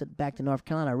I got back to North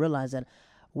Carolina, I realized that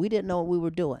we didn't know what we were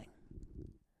doing.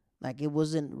 Like, it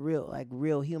wasn't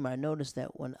real humor. I noticed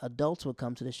that when adults would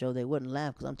come to the show, they wouldn't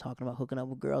laugh because I'm talking about hooking up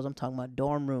with girls. I'm talking about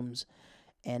dorm rooms.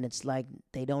 And it's like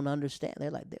they don't understand.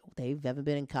 They're like, they haven't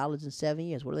been in college in 7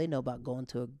 years. What do they know about going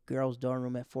to a girl's dorm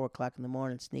room at 4 o'clock in the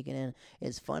morning, sneaking in?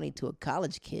 It's funny to a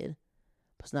college kid,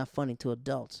 but it's not funny to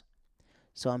adults.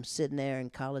 So I'm sitting there in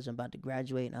college. I'm about to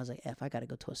graduate, and I was like, I got to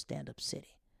go to a stand-up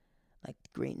city. Like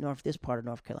this part of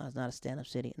North Carolina is not a stand-up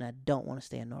city, and I don't want to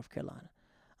stay in North Carolina.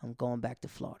 I'm going back to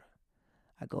Florida.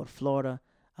 I go to Florida.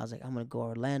 I was like, I'm going to go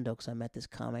to Orlando because I met this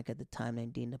comic at the time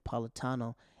named Dean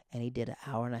Napolitano, and he did an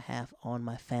hour and a half on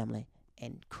my family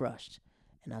and crushed.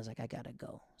 And I was like, I got to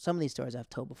go. Some of these stories I've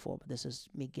told before, but this is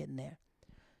me getting there.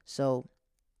 So,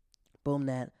 boom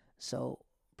that. So,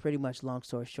 pretty much long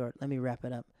story short, let me wrap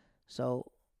it up.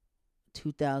 So,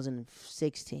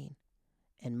 2016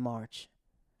 in March,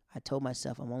 I told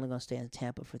myself I'm only going to stay in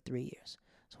Tampa for 3 years.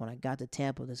 So when I got to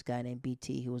Tampa, this guy named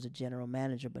BT, who was a general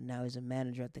manager, but now he's a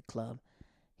manager at the club,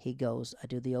 he goes, I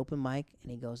do the open mic,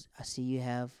 and he goes, I see you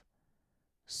have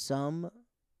some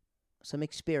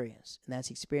experience. And that's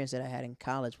experience that I had in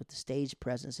college with the stage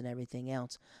presence and everything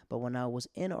else. But when I was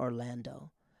in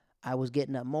Orlando, I was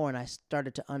getting up more, and I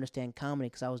started to understand comedy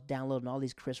because I was downloading all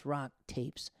these Chris Rock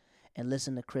tapes and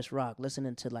listening to Chris Rock,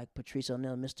 listening to like Patrice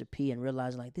O'Neal, Mr. P, and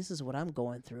realizing like this is what I'm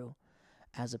going through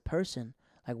as a person.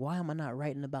 Like, why am I not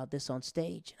writing about this on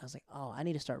stage? And I was like, oh, I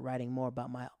need to start writing more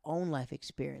about my own life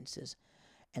experiences.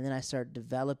 And then I started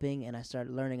developing, and I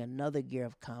started learning another gear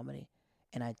of comedy.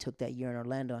 And I took that year in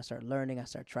Orlando. I started learning. I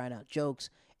started trying out jokes,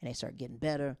 and they started getting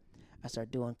better. I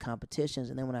started doing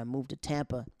competitions. And then when I moved to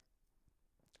Tampa,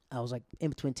 I was like in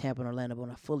between Tampa and Orlando. But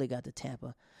when I fully got to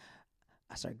Tampa,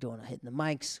 I started hitting the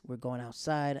mics. We're going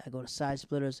outside. I go to Side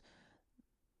Splitters.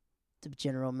 The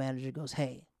general manager goes,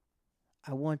 hey,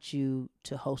 I want you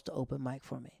to host the open mic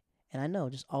for me. And I know,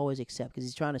 just always accept, because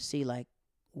he's trying to see, like,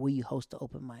 will you host the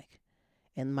open mic?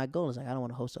 And my goal is, like, I don't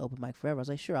want to host the open mic forever. I was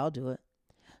like, sure, I'll do it.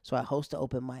 So I host the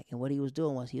open mic. And what he was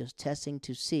doing was he was testing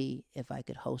to see if I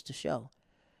could host a show.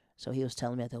 So he was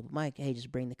telling me at the open mic, hey,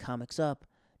 just bring the comics up,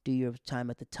 do your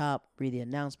time at the top, read the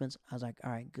announcements. I was like,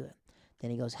 all right, good. Then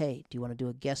he goes, hey, do you want to do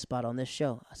a guest spot on this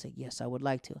show? I said, yes, I would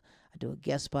like to. I do a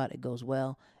guest spot. It goes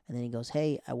well. And then he goes,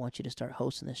 hey, I want you to start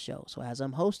hosting this show. So as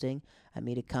I'm hosting, I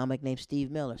meet a comic named Steve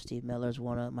Miller. Steve Miller is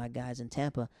one of my guys in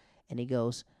Tampa. And he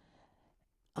goes,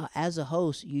 as a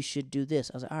host, you should do this.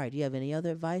 I was like, all right, do you have any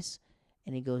other advice?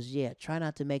 And he goes, yeah, try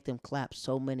not to make them clap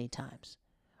so many times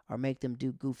or make them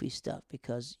do goofy stuff,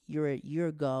 because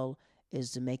your goal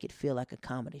is to make it feel like a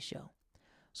comedy show.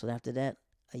 So after that,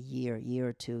 a year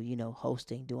or two,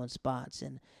 hosting, doing spots.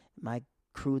 And my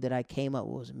crew that I came up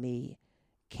with was me,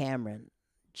 Cameron,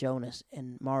 Jonas,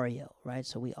 and Mario, right?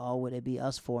 So it'd be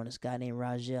us four and this guy named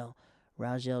Rajel.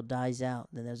 Rajel dies out.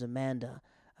 Then there's Amanda.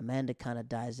 Amanda kind of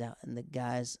dies out. And the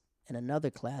guys in another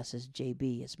class is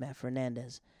JB. It's Matt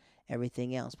Fernandez.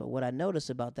 Everything else. But what I noticed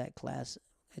about that class,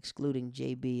 excluding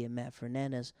JB and Matt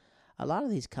Fernandez, a lot of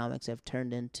these comics have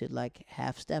turned into like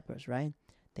half-steppers, right?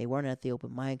 They weren't at the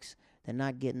open mics. They're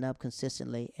not getting up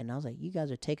consistently. And I was like, you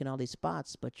guys are taking all these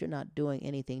spots, but you're not doing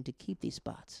anything to keep these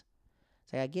spots.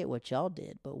 It's like, I get what y'all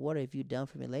did, but what have you done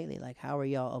for me lately? Like, how are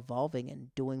y'all evolving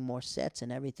and doing more sets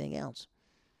and everything else?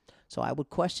 So I would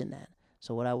question that.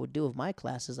 So what I would do with my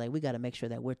class is, like, we got to make sure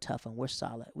that we're tough and we're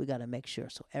solid. We got to make sure.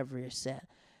 So every set,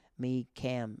 me,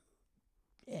 Cam,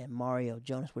 and Mario,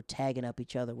 Jonas, we're tagging up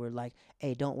each other. We're like,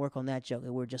 hey, don't work on that joke.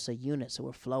 We're just a unit, so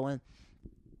we're flowing.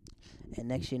 And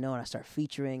next you know, I start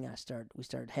featuring. We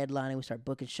start headlining. We start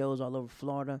booking shows all over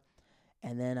Florida.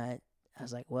 And then I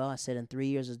was like, well, I said in 3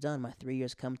 years is done. My 3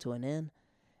 years come to an end.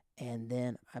 And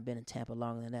then I've been in Tampa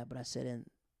longer than that. But I said in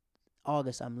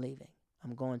August, I'm leaving.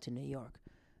 I'm going to New York.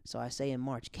 So I say in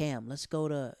March, Cam, let's go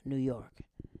to New York.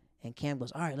 And Cam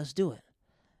goes, all right, let's do it.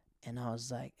 And I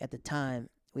was like, at the time,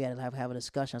 we had to have a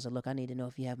discussion. I said, look, I need to know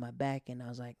if you have my back. And I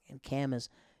was like, and Cam is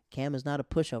not a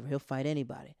pushover. He'll fight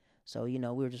anybody. So, we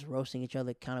were just roasting each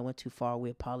other. Kind of went too far. We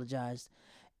apologized.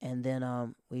 And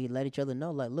then we let each other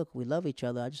know, like, look, we love each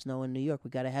other. I just know in New York,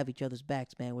 we got to have each other's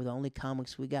backs, man. We're the only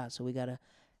comics we got, so we got to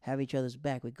have each other's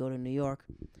back. We go to New York,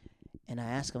 and I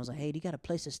asked him, I was like, hey, do you got a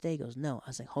place to stay? He goes, no. I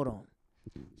was like, hold on.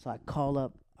 So I call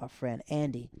up our friend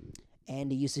Andy.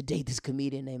 Andy used to date this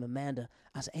comedian named Amanda.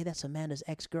 I said, hey, that's Amanda's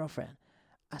ex-girlfriend.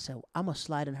 I said, I'm going to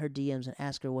slide in her DMs and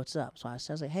ask her what's up. So I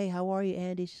was like, hey, how are you,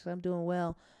 Andy? She said, I'm doing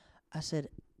well. I said,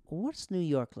 what's New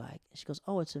York like? She goes,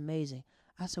 oh, it's amazing.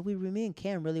 I said, me and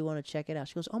Cam really want to check it out.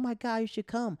 She goes, oh, my God, you should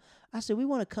come. I said, we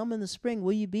want to come in the spring.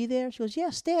 Will you be there? She goes,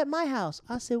 yeah, stay at my house.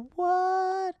 I said,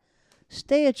 what?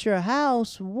 Stay at your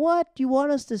house? What? You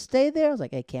want us to stay there? I was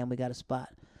like, hey, Cam, we got a spot.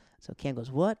 So Cam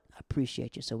goes, what? I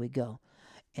appreciate you. So we go.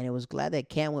 And it was glad that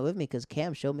Cam went with me, because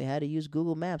Cam showed me how to use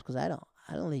Google Maps, because I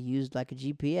only used like a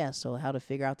GPS, so how to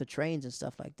figure out the trains and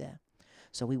stuff like that.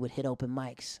 So we would hit open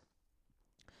mics.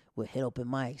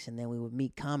 And then we would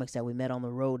meet comics that we met on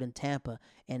the road in Tampa.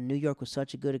 And New York was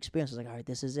such a good experience. I was like, all right,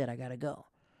 this is it. I got to go.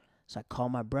 So I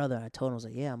called my brother. And I told him, I was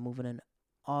like, yeah, I'm moving in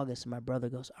August. And my brother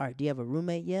goes, all right, do you have a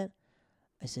roommate yet?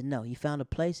 I said, no. You found a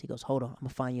place? He goes, hold on. I'm going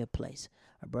to find you a place.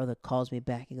 My brother calls me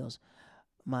back. He goes,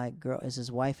 my girl is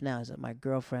his wife now. He said, my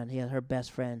girlfriend, her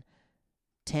best friend,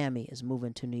 Tammy, is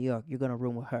moving to New York. You're going to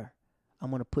room with her. I'm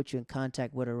going to put you in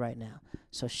contact with her right now.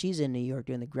 So she's in New York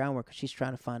doing the groundwork. She's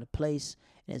trying to find a place.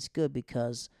 And it's good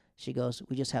because she goes,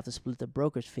 we just have to split the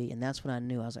broker's fee. And that's when I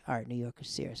knew. I was like, all right, New York is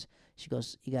serious. She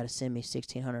goes, you got to send me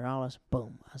 $1,600.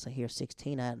 Boom. I was like, here,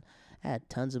 16. I had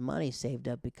tons of money saved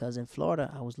up, because in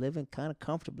Florida, I was living kind of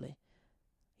comfortably.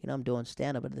 I'm doing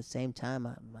stand-up, but at the same time,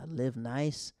 I live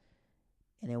nice.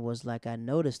 And it was like I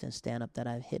noticed in stand-up that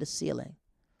I hit a ceiling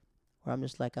where I'm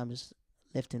just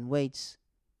lifting weights,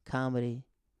 comedy,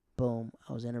 boom.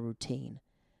 I was in a routine,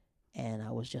 and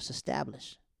I was just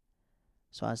established.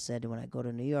 So I said, when I go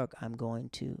to New York, I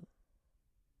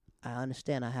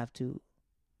understand I have to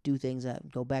do things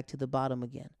that go back to the bottom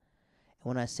again. And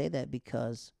when I say that,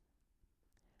 because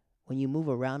when you move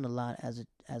around a lot as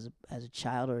a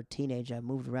child or a teenager, I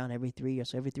moved around every 3 years.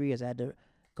 So every 3 years I had to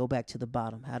go back to the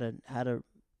bottom. How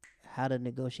to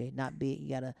negotiate,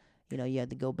 you had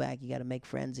to go back. You got to make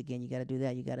friends again. You got to do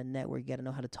that. You got to network. You got to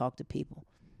know how to talk to people.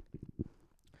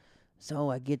 So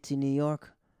I get to New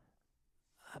York.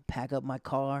 I pack up my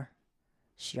car.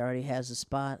 She already has a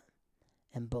spot.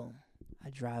 And boom, I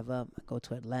drive up. I go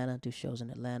to Atlanta, do shows in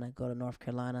Atlanta, go to North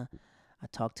Carolina. I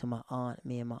talk to my aunt,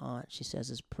 me and my aunt. She says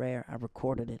this prayer. I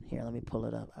recorded it. Here, let me pull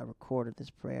it up. I recorded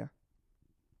this prayer.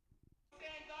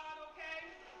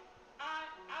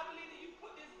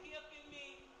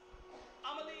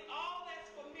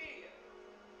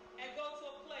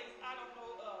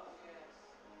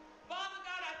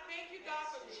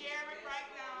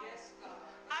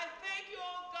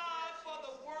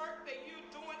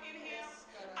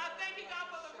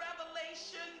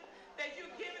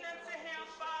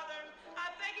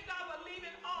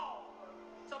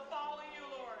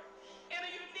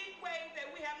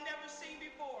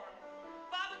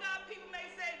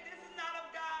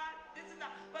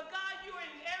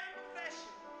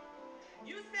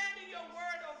 You said in your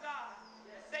word, oh God,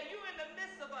 that you in the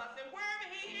midst of us. And wherever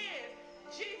he is,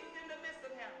 Jesus in the midst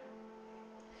of him.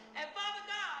 And Father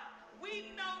God,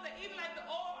 we know that even like the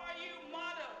ORU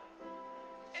motto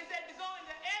is that to go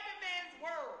into every man's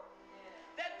world.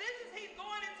 That this is he's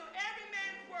going into every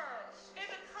man's world. In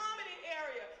the comedy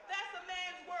area, that's a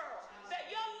man's world. That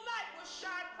your light will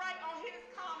shine bright on his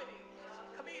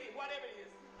comedian, whatever it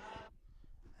is.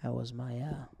 That was my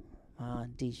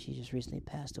Aunt Dee. She just recently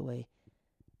passed away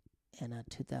in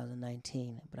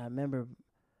 2019. But I remember,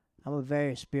 I'm a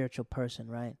very spiritual person,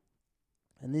 right?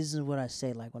 And this is what I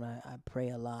say, like when I pray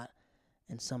a lot,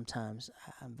 and sometimes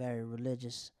I'm very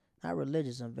religious. Not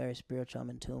religious, I'm very spiritual.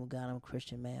 I'm in tune with God. I'm a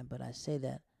Christian man. But I say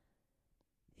that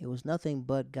it was nothing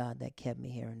but God that kept me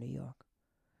here in New York.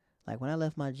 Like when I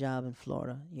left my job in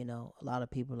Florida, you know, a lot of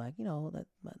people like, you know, that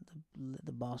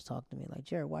the boss talked to me like,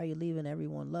 Jared, why are you leaving?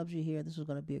 Everyone loves you here. This was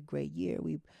going to be a great year.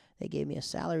 They gave me a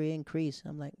salary increase.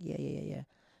 I'm like, yeah.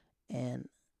 And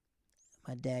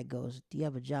my dad goes, do you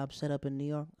have a job set up in New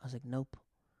York? I was like, nope.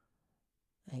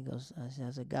 And he goes, I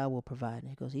said, God will provide. And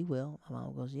he goes, he will. My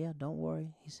mom goes, yeah, don't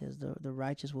worry. He says, the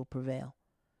righteous will prevail.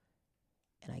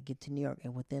 And I get to New York,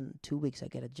 and within 2 weeks, I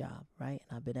get a job, right?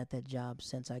 And I've been at that job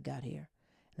since I got here.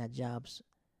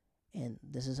 And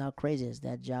this is how crazy it is.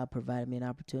 That job provided me an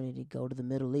opportunity to go to the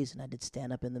Middle East, and I did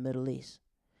stand up in the Middle East.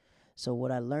 So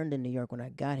what I learned in New York when I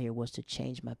got here was to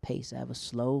change my pace. I have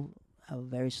a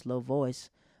very slow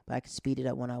voice, but I can speed it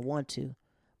up when I want to.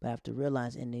 But I have to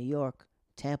realize in New York,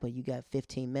 Tampa, you got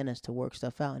 15 minutes to work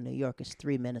stuff out. In New York, it's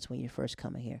 3 minutes when you're first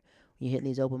coming here. When you're hitting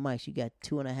these open mics, you got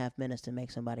 2.5 minutes to make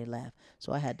somebody laugh.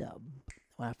 So I had to,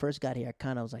 when I first got here, I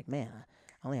kind of was like, man,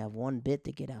 I only have one bit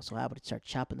to get out. So I would start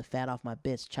chopping the fat off my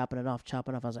bits, chopping it off. I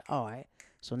was like, all right.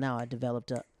 So now I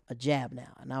developed a jab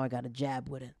now. And now I got a jab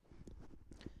with it.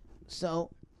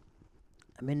 So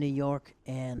I'm in New York,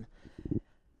 and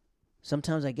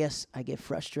sometimes I guess I get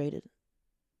frustrated,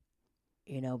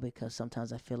 you know, because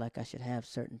sometimes I feel like I should have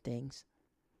certain things.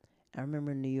 I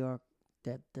remember in New York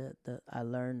that I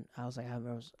learned, I was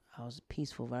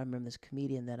peaceful, but I remember this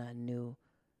comedian that I knew.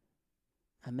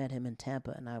 I met him in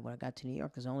Tampa, and when I got to New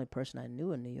York, because the only person I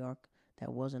knew in New York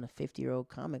that wasn't a 50-year-old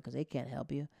comic, because they can't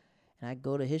help you. And I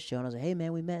go to his show, and I was like, hey,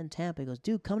 man, we met in Tampa. He goes,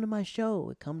 dude, come to my show.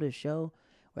 We come to the show.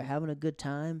 We're having a good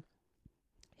time.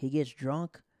 He gets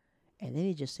drunk, and then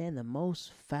he's just saying the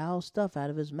most foul stuff out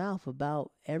of his mouth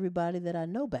about everybody that I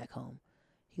know back home.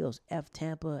 He goes, F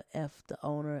Tampa, F the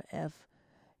owner, F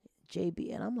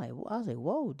JB. And I was like,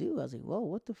 whoa, dude. I was like, whoa,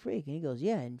 what the freak? And he goes,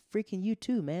 yeah, and freaking you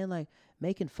too, man. Like,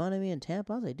 making fun of me in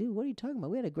Tampa. I was like, dude, what are you talking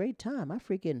about? We had a great time. I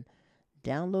freaking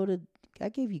I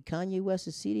gave you Kanye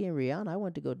West's CD and Rihanna. I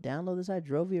went to go download this. I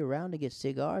drove you around to get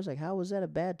cigars. Like, how was that a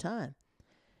bad time?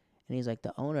 And he's like,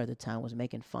 the owner at the time was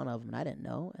making fun of him, and I didn't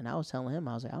know. And I was telling him,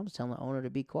 I was telling the owner to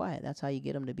be quiet. That's how you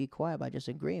get him to be quiet, by just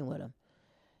agreeing with him.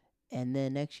 And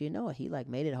then next you know it, he like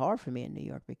made it hard for me in New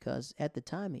York, because at the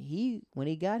time when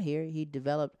he got here, he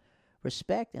developed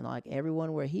respect, and like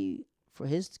everyone for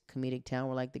his comedic town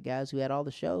were like the guys who had all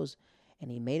the shows, and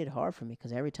he made it hard for me,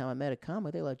 because every time I met a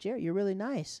comic, they're like, Jared, you're really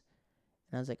nice.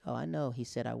 And I was like, oh, I know. He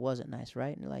said I wasn't nice,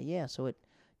 right? And they're like, yeah. So it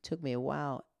took me a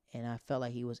while, and I felt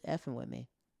like he was effing with me.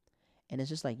 And it's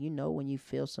just like, you know, when you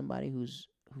feel somebody who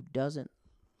doesn't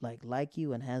like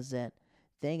you and has that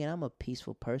thing. And I'm a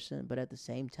peaceful person, but at the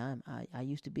same time, I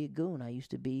used to be a goon. I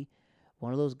used to be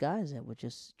one of those guys that would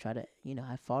just try to, you know,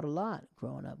 I fought a lot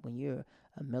growing up. When you're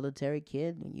a military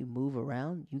kid, when you move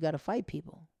around, you got to fight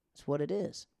people. It's what it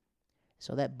is.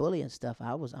 So that bullying stuff,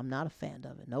 I'm not a fan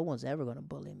of it. No one's ever going to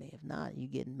bully me. If not, you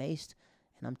getting maced,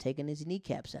 and I'm taking his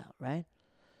kneecaps out, right?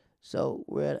 So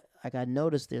I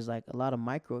noticed there's like a lot of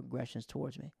microaggressions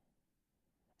towards me.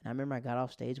 And I remember I got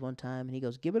off stage one time, and he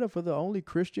goes, give it up for the only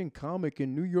Christian comic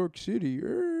in New York City.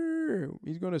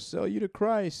 He's going to sell you to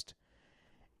Christ.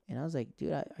 And I was like,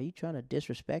 dude, are you trying to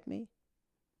disrespect me?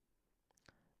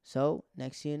 So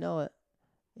next thing you know it,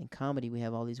 in comedy, we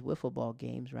have all these wiffle ball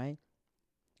games, right?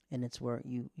 And it's where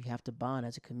you have to bond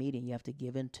as a comedian. You have to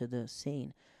give into the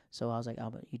scene. So I was like,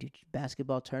 you do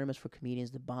basketball tournaments for comedians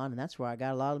to bond, and that's where I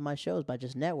got a lot of my shows, by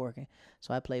just networking.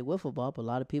 So I play wiffle ball, but a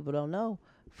lot of people don't know.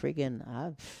 Freaking,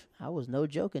 I was no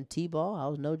joke in T-ball. I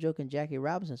was no joke in Jackie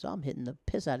Robinson, so I'm hitting the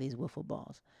piss out of these wiffle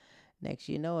balls. Next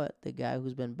you know it, the guy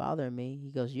who's been bothering me,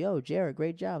 he goes, yo, Jared,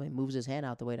 great job. He moves his hand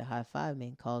out the way to high-five me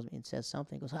and calls me and says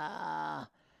something. He goes, ah.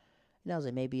 And I was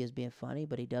like, maybe he's being funny,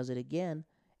 but he does it again.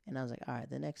 And I was like, all right,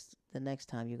 the next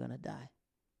time you're going to die.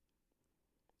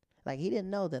 Like, he didn't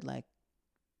know that, like,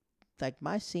 like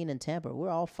my scene in Tampa, we're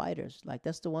all fighters. Like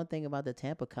that's the one thing about the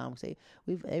Tampa comics.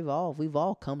 We've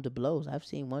all come to blows. I've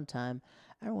seen one time.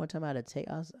 I remember one time I had to take.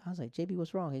 I was like, JB,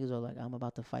 what's wrong? He goes, oh, like I'm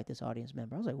about to fight this audience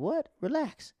member. I was like, what?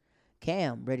 Relax.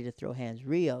 Cam, ready to throw hands.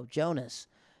 Rio, Jonas,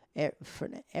 for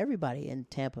everybody in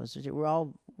Tampa. So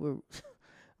we're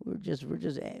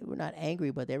we're not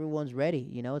angry, but everyone's ready.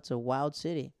 You know, it's a wild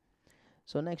city.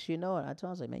 So next you know it, I told him,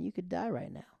 I was like, man, you could die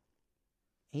right now.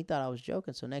 He thought I was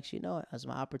joking. So next you know it, that's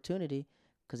my opportunity,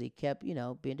 because he kept,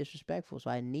 being disrespectful. So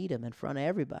I need him in front of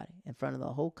everybody, in front of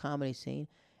the whole comedy scene.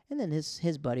 And then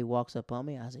his buddy walks up on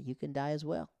me. I was like, you can die as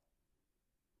well.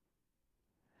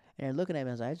 And they're looking at me.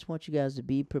 I was like, I just want you guys to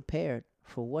be prepared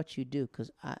for what you do,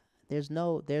 because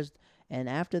and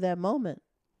after that moment,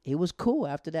 it was cool.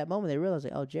 After that moment, they realized,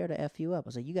 like, oh, Jared, I F you up. I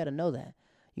was like, you got to know that.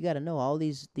 You got to know all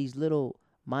these little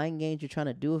mind games you're trying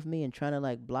to do with me and trying to,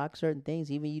 like, block certain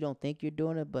things. Even you don't think you're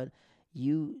doing it, but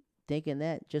you thinking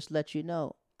that just lets you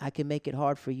know I can make it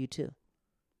hard for you, too.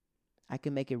 I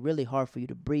can make it really hard for you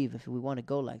to breathe if we want to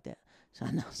go like that. So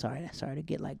I know, sorry to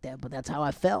get like that, but that's how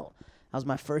I felt. That was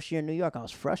my first year in New York. I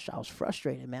was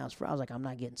frustrated, man. I was like, I'm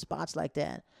not getting spots like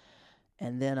that.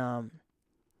 And then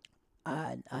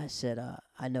I said,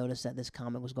 I noticed that this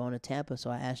comic was going to Tampa, so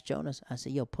I asked Jonas. I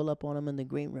said, yo, pull up on him in the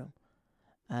green room.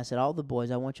 I said, all the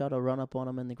boys, I want y'all to run up on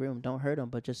him in the green room. Don't hurt him,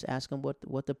 but just ask him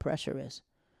what the pressure is.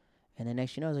 And the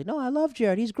next, I was like, no, I love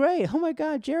Jared. He's great. Oh, my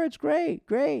God, Jared's great.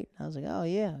 I was like, oh,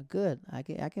 yeah, good. I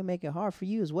can make it hard for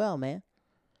you as well, man.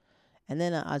 And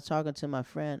then I was talking to my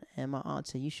friend, and my aunt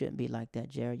said, you shouldn't be like that,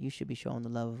 Jared. You should be showing the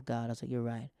love of God. I was like, you're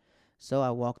right. So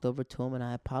I walked over to him, and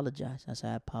I apologized. I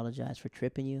said, I apologize for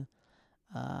tripping you.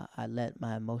 I let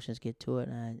my emotions get to it,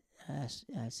 and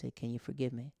I said, can you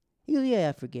forgive me? He goes, yeah,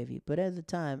 I forgive you. But at the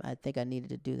time, I think I needed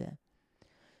to do that.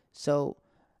 So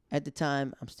at the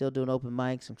time, I'm still doing open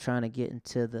mics. I'm trying to get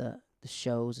into the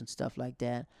shows and stuff like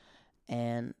that.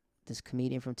 And this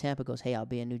comedian from Tampa goes, hey, I'll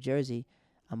be in New Jersey.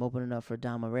 I'm opening up for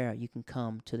Don Herrera. You can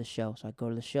come to the show. So I go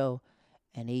to the show,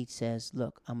 and he says,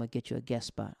 look, I'm going to get you a guest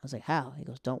spot. I was like, how? He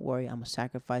goes, don't worry. I'm going to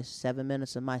sacrifice 7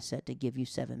 minutes of my set to give you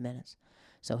 7 minutes.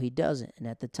 So he does it. And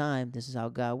at the time, this is how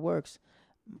God works.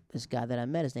 This guy that I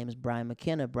met, his name is Brian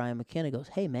McKenna. Brian McKenna goes,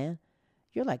 hey, man,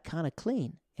 you're like kind of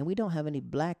clean. And we don't have any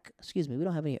we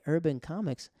don't have any urban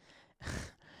comics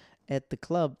at the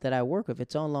club that I work with.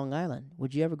 It's on Long Island.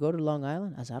 Would you ever go to Long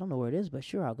Island? I said, I don't know where it is, but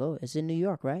sure, I'll go. It's in New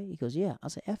York, right? He goes, yeah. I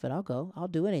said, F it, I'll go. I'll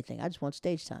do anything. I just want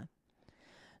stage time.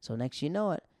 So next you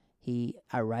know it,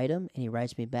 I write him, and he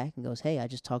writes me back and goes, hey, I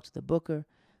just talked to the booker.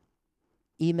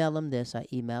 Email him this. I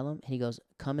email him, and he goes,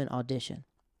 come and audition.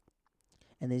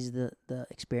 And this is the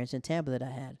experience in Tampa that I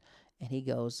had. And he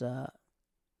goes, I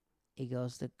go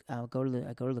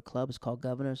to the club. It's called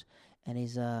Governors, and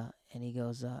he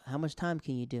goes, how much time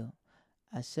can you do?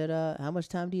 I said, how much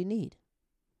time do you need?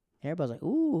 And everybody's like,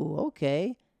 ooh,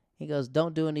 okay. He goes,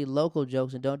 don't do any local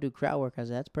jokes and don't do crowd work. I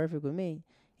said, that's perfect with me.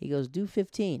 He goes, do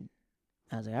 15.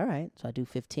 I was like, all right. So I do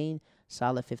 15,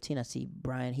 solid 15. I see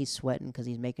Brian, he's sweating because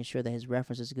he's making sure that his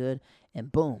reference is good,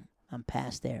 and boom, I'm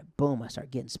past there. Boom, I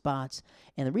start getting spots.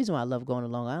 And the reason why I love going to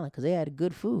Long Island, because they had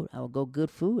good food. I would go good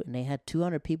food, and they had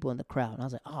 200 people in the crowd. And I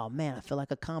was like, oh, man, I feel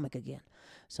like a comic again.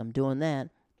 So I'm doing that.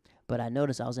 But I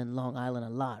noticed I was in Long Island a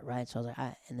lot, right? So I was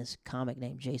like, and this comic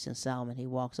named Jason Salmon, he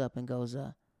walks up and goes,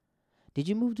 did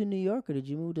you move to New York or did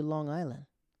you move to Long Island?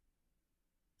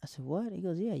 I said, what? He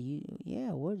goes,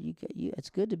 it's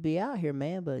good to be out here,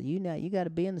 man, but you got to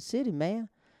be in the city, man.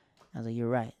 I was like, you're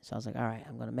right. So I was like, all right,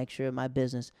 I'm going to make sure my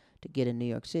business to get in New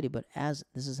York City. But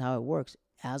this is how it works.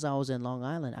 As I was in Long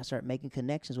Island, I started making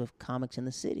connections with comics in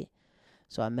the city.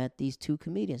 So I met these two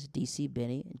comedians, DC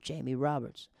Benny and Jamie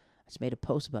Roberts. I just made a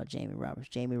post about Jamie Roberts.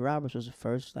 Jamie Roberts was the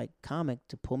first comic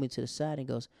to pull me to the side and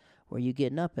goes, where are you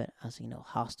getting up at? I said,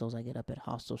 hostels. I get up at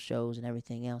hostel shows and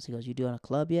everything else. He goes, you doing a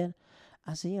club yet?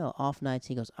 I said, off nights.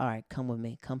 He goes, all right, come with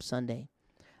me. Come Sunday.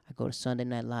 I go to Sunday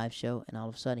Night Live show, and all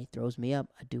of a sudden he throws me up.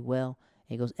 I do well,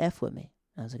 and he goes, F with me.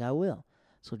 And I was like, I will.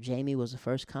 So Jamie was the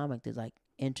first comic that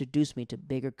introduced me to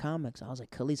bigger comics. I was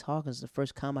like, Khalees Hawkins is the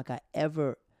first comic I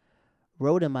ever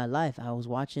wrote in my life. I was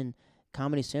watching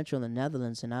Comedy Central in the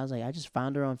Netherlands, and I was like, I just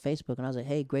found her on Facebook, and I was like,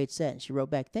 hey, great set. And she wrote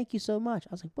back, thank you so much.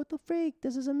 I was like, what the freak?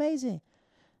 This is amazing.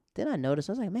 Then I noticed,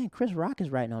 I was like, man, Chris Rock is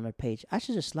writing on her page. I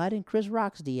should just slide in Chris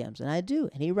Rock's DMs. And I do.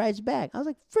 And he writes back. I was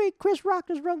like, freak, Chris Rock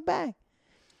just wrote back.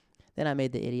 Then I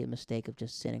made the idiot mistake of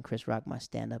just sending Chris Rock my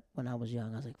stand-up when I was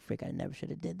young. I was like, freak, I never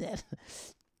should have did that.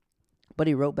 But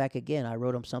he wrote back again. I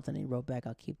wrote him something, and he wrote back,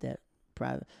 I'll keep that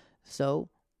private. So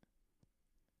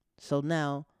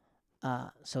now,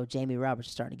 Jamie Roberts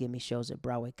is starting to give me shows at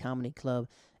Broadway Comedy Club.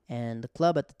 And the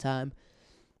club at the time,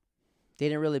 they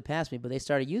didn't really pass me, but they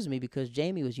started using me because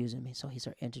Jamie was using me. So he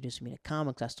started introducing me to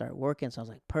comics. I started working, so I was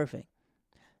like, perfect.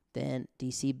 Then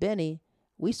DC Benny,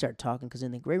 we started talking because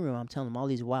in the green room, I'm telling him all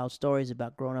these wild stories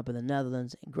about growing up in the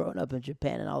Netherlands and growing up in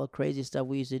Japan and all the crazy stuff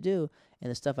we used to do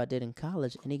and the stuff I did in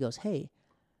college. And he goes, hey,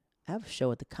 I have a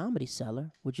show at the Comedy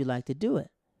Cellar. Would you like to do it?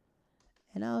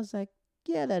 And I was like,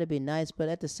 yeah, that'd be nice. But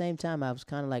at the same time, I was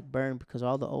kind of like burned because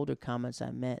all the older comics I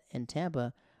met in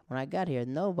Tampa, when I got here,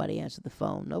 nobody answered the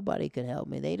phone. Nobody could help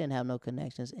me. They didn't have no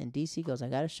connections. And DC goes, I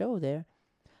got a show there.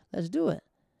 Let's do it.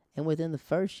 And within the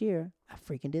first year, I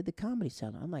freaking did the Comedy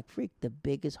Cellar. I'm like, freak, the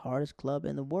biggest, hardest club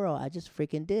in the world. I just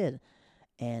freaking did.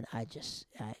 And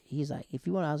he's like, if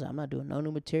you want, I was like, I'm not doing no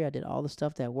new material. I did all the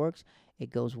stuff that works. It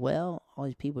goes well. All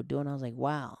these people doing it. I was like,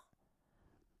 wow.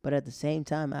 But at the same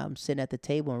time, I'm sitting at the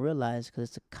table and realize, because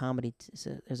it's a comedy,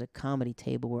 there's a comedy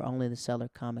table where only the Cellar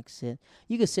comics sit.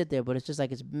 You can sit there, but it's just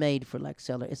like it's made for like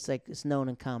Cellar. It's like it's known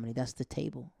in comedy. That's the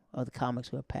table of the comics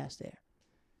who have passed there.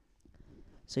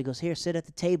 So he goes, here, sit at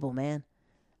the table, man.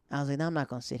 I was like, no, I'm not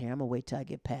going to sit here. I'm going to wait till I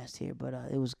get past here. But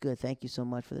it was good. Thank you so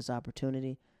much for this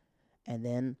opportunity. And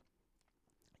then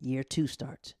year 2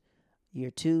 starts.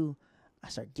 Year 2, I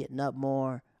start getting up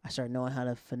more. I start knowing how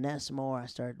to finesse more. I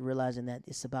start realizing that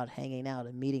it's about hanging out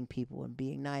and meeting people and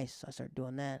being nice. So I start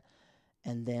doing that.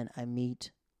 And then I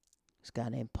meet this guy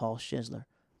named Paul Schizler.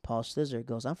 Paul Schizler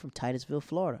goes, I'm from Titusville,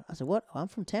 Florida. I said, what? Oh, I'm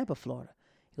from Tampa, Florida.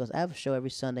 He goes, I have a show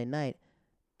every Sunday night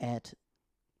and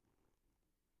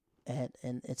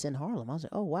it's in Harlem. I was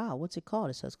like, oh, wow, what's it called?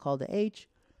 It says, it's called The H.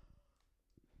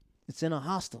 It's in a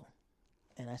hostel.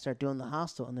 And I started doing the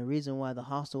hostel. And the reason why the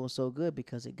hostel was so good,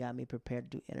 because it got me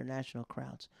prepared to do international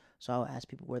crowds. So I would ask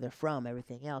people where they're from,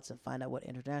 everything else, and find out what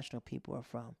international people are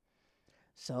from.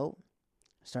 So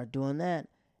I started doing that.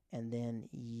 And then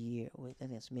I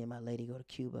think it's me and my lady go to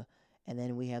Cuba. And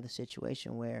then we have the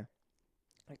situation where,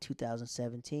 like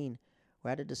 2017, where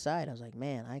I had to decide. I was like,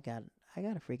 man, it's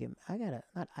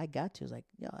like,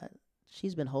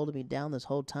 she's been holding me down this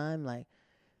whole time. Like,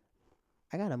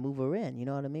 I got to move her in. You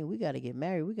know what I mean? We got to get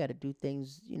married. We got to do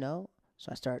things, So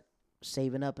I start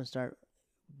saving up and start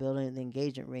building the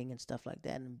engagement ring and stuff like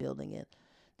that and building it.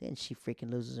 Then she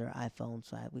freaking loses her iPhone.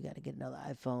 So we got to get another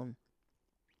iPhone.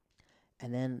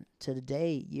 And then to the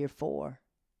day, year 4,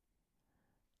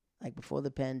 like before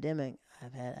the pandemic,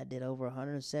 I did over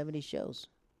 170 shows.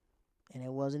 And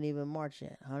it wasn't even March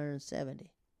yet,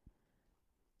 170.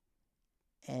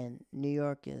 And New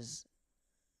York is,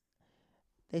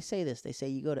 they say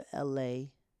you go to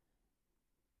L.A.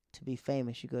 to be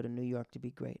famous, you go to New York to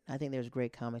be great. I think there's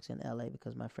great comics in L.A.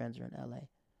 because my friends are in L.A.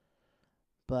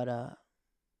 But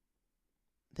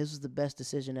this was the best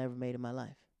decision I ever made in my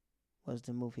life, was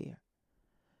to move here.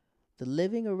 The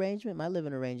living arrangement, my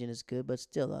living arrangement is good, but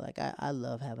still, like I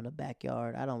love having a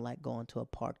backyard. I don't like going to a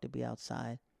park to be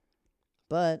outside.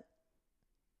 But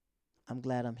I'm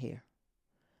glad I'm here.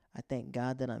 I thank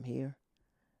God that I'm here.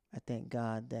 I thank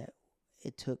God that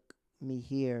it took me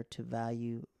here to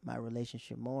value my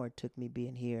relationship more. It took me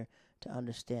being here to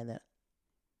understand that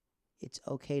it's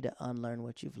okay to unlearn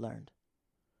what you've learned.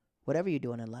 Whatever you're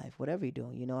doing in life, whatever you're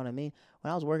doing, you know what I mean?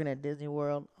 When I was working at Disney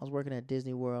World,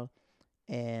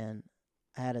 and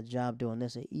I had a job doing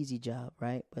this, an easy job,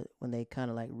 right? But when they kind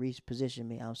of like repositioned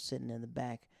me, I was sitting in the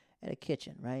back at a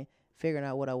kitchen, right? Figuring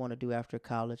out what I want to do after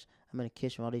college. I'm in a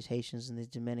kitchen with all these Haitians and these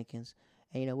Dominicans.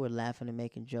 And, we're laughing and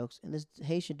making jokes. And this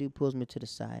Haitian dude pulls me to the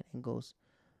side and goes,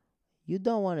 you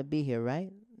don't want to be here,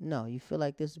 right? No, you feel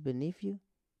like this is beneath you?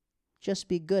 Just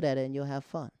be good at it and you'll have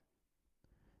fun.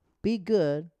 Be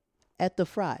good at the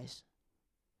fries.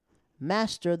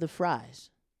 Master the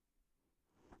fries.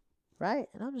 Right?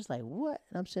 And I'm just like, what?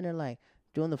 And I'm sitting there like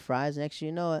doing the fries. And actually,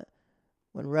 you know what?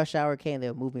 When rush hour came, they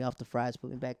would move me off the fries,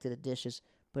 put me back to the dishes.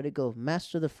 But it goes,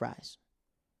 master the fries.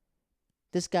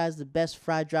 This guy's the best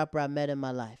fry dropper I met in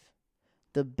my life.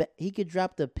 He could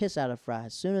drop the piss out of fries.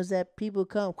 As soon as that people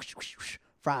come, whoosh, whoosh, whoosh,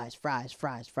 fries, fries,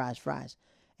 fries, fries, fries.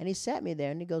 And he sat me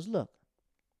there and he goes, look,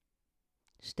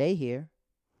 stay here,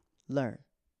 learn.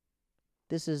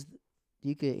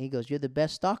 He goes, you're the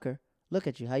best stalker. Look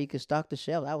at you, how you can stock the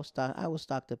shelves. I will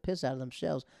stock the piss out of them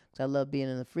shelves because I love being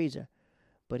in the freezer.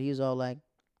 But he was all like,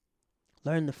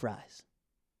 learn the fries.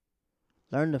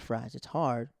 Learn the fries. It's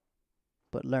hard,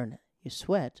 but learn it. You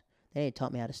sweat. They ain't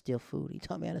taught me how to steal food. He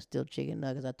taught me how to steal chicken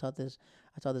nuggets. I taught this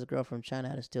girl from China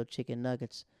how to steal chicken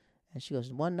nuggets. And she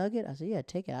goes, 1 nugget? I said, yeah,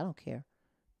 take it. I don't care.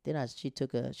 Then she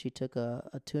took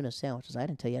a tuna sandwich. I said, I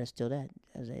didn't tell you how to steal that.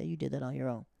 I said, you did that on your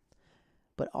own.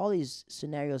 But all these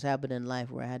scenarios happened in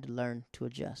life where I had to learn to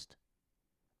adjust.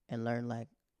 And learn, like,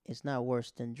 it's not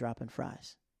worse than dropping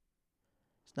fries.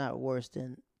 It's not worse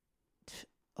than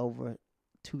over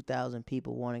 2,000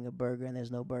 people wanting a burger and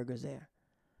there's no burgers there.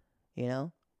 You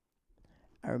know?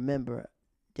 I remember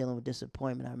dealing with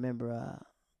disappointment. I remember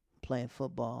playing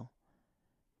football,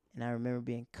 and I remember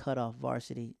being cut off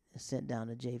varsity and sent down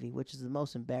to JV, which is the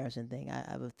most embarrassing thing. I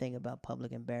have a thing about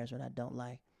public embarrassment I don't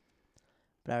like.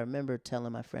 But I remember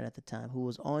telling my friend at the time, who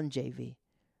was on JV,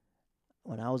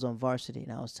 when I was on varsity,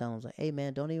 and I was telling him, like, hey,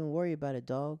 man, don't even worry about it,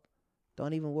 dog.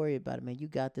 Don't even worry about it, man. You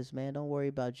got this, man. Don't worry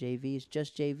about JV. It's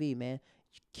just JV, man.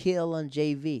 Kill on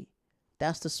JV.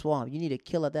 That's the swamp. You need to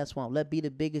kill at that swamp. Let be the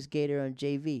biggest gator on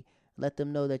JV. Let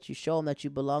them know that you show them that you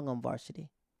belong on varsity.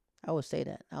 I would say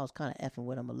that. I was kind of effing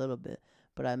with him a little bit,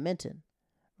 but I meant it,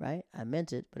 right? I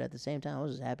meant it, but at the same time, I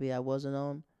was just happy I wasn't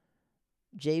on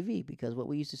JV, because what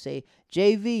we used to say,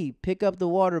 JV, pick up the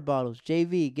water bottles.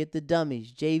 JV, get the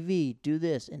dummies. JV, do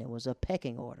this. And it was a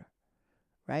pecking order,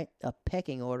 right? A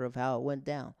pecking order of how it went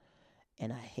down.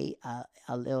 And I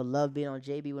love being on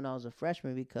JV when I was a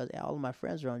freshman because all of my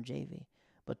friends were on JV.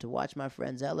 But to watch my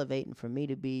friends elevate and for me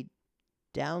to be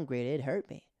downgraded, it hurt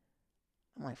me.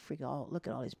 I'm like, look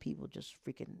at all these people just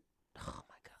freaking, oh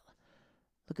my God.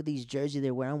 Look at these jerseys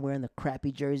they're wearing. I'm wearing the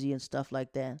crappy jersey and stuff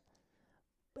like that.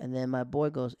 And then my boy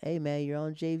goes, hey, man, you're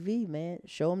on JV, man.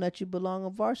 Show them that you belong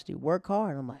on varsity. Work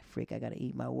hard. And I'm like, I got to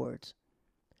eat my words.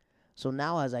 So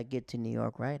now as I get to New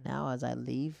York, right, now as I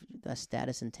leave that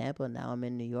status in Tampa, now I'm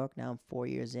in New York. Now I'm 4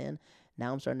 years in.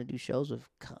 Now I'm starting to do shows with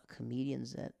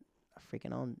comedians that are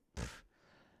freaking on.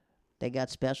 They got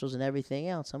specials and everything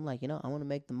else. I'm like, I want to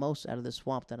make the most out of the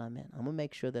swamp that I'm in. I'm going to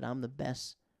make sure that I'm the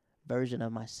best version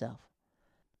of myself.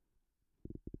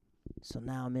 So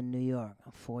now I'm in New York.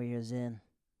 I'm 4 years in.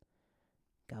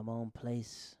 Got my own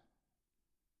place.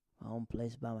 My own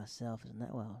place by myself. It's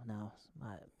not, well, now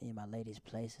me and my lady's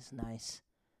place is nice.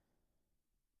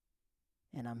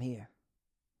 And I'm here.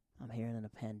 I'm here in a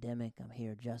pandemic. I'm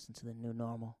here adjusting to the new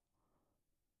normal.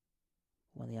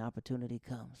 When the opportunity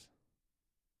comes,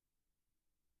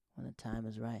 when the time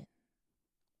is right,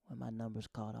 when my number's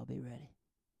called, I'll be ready.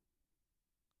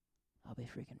 I'll be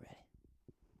freaking ready.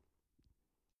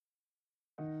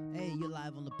 Hey, you're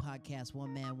live on the podcast,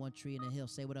 One Man, One Tree in the Hill.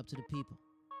 Say what up to the people.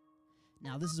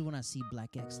 Now, this is when I see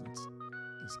black excellence.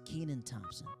 It's Kenan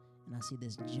Thompson, and I see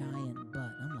this giant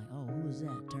butt. I'm like, oh, who is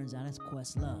that? Turns out it's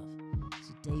Questlove.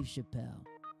 It's Dave Chappelle,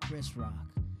 Chris Rock,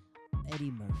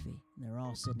 Eddie Murphy. And they're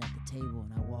all sitting at the table,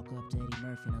 and I walk up to Eddie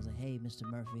Murphy, and I was like, hey, Mr.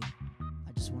 Murphy,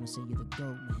 I just want to say you're the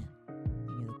GOAT, man.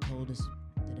 And you're the coldest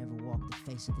that ever walked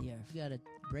the face of the earth. You got to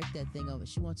break that thing over.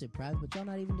 She wants it private, but y'all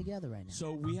not even together right now.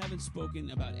 So we haven't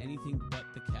spoken about anything but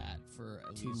the cat for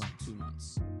at least 2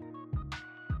 months.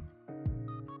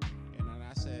 And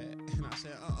I said,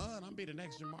 and I'm be the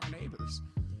next Jamar Neighbors.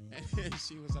 And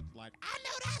she was up like, I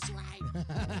know that's right.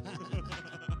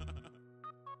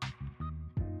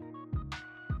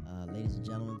 Ladies and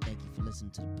gentlemen, thank you for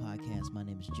listening to the podcast. My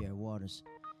name is Jared Waters,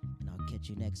 and I'll catch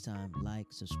you next time. Like,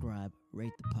 subscribe,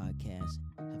 rate the podcast.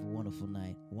 Have a wonderful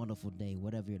night, wonderful day,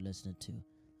 whatever you're listening to.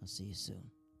 I'll see you soon.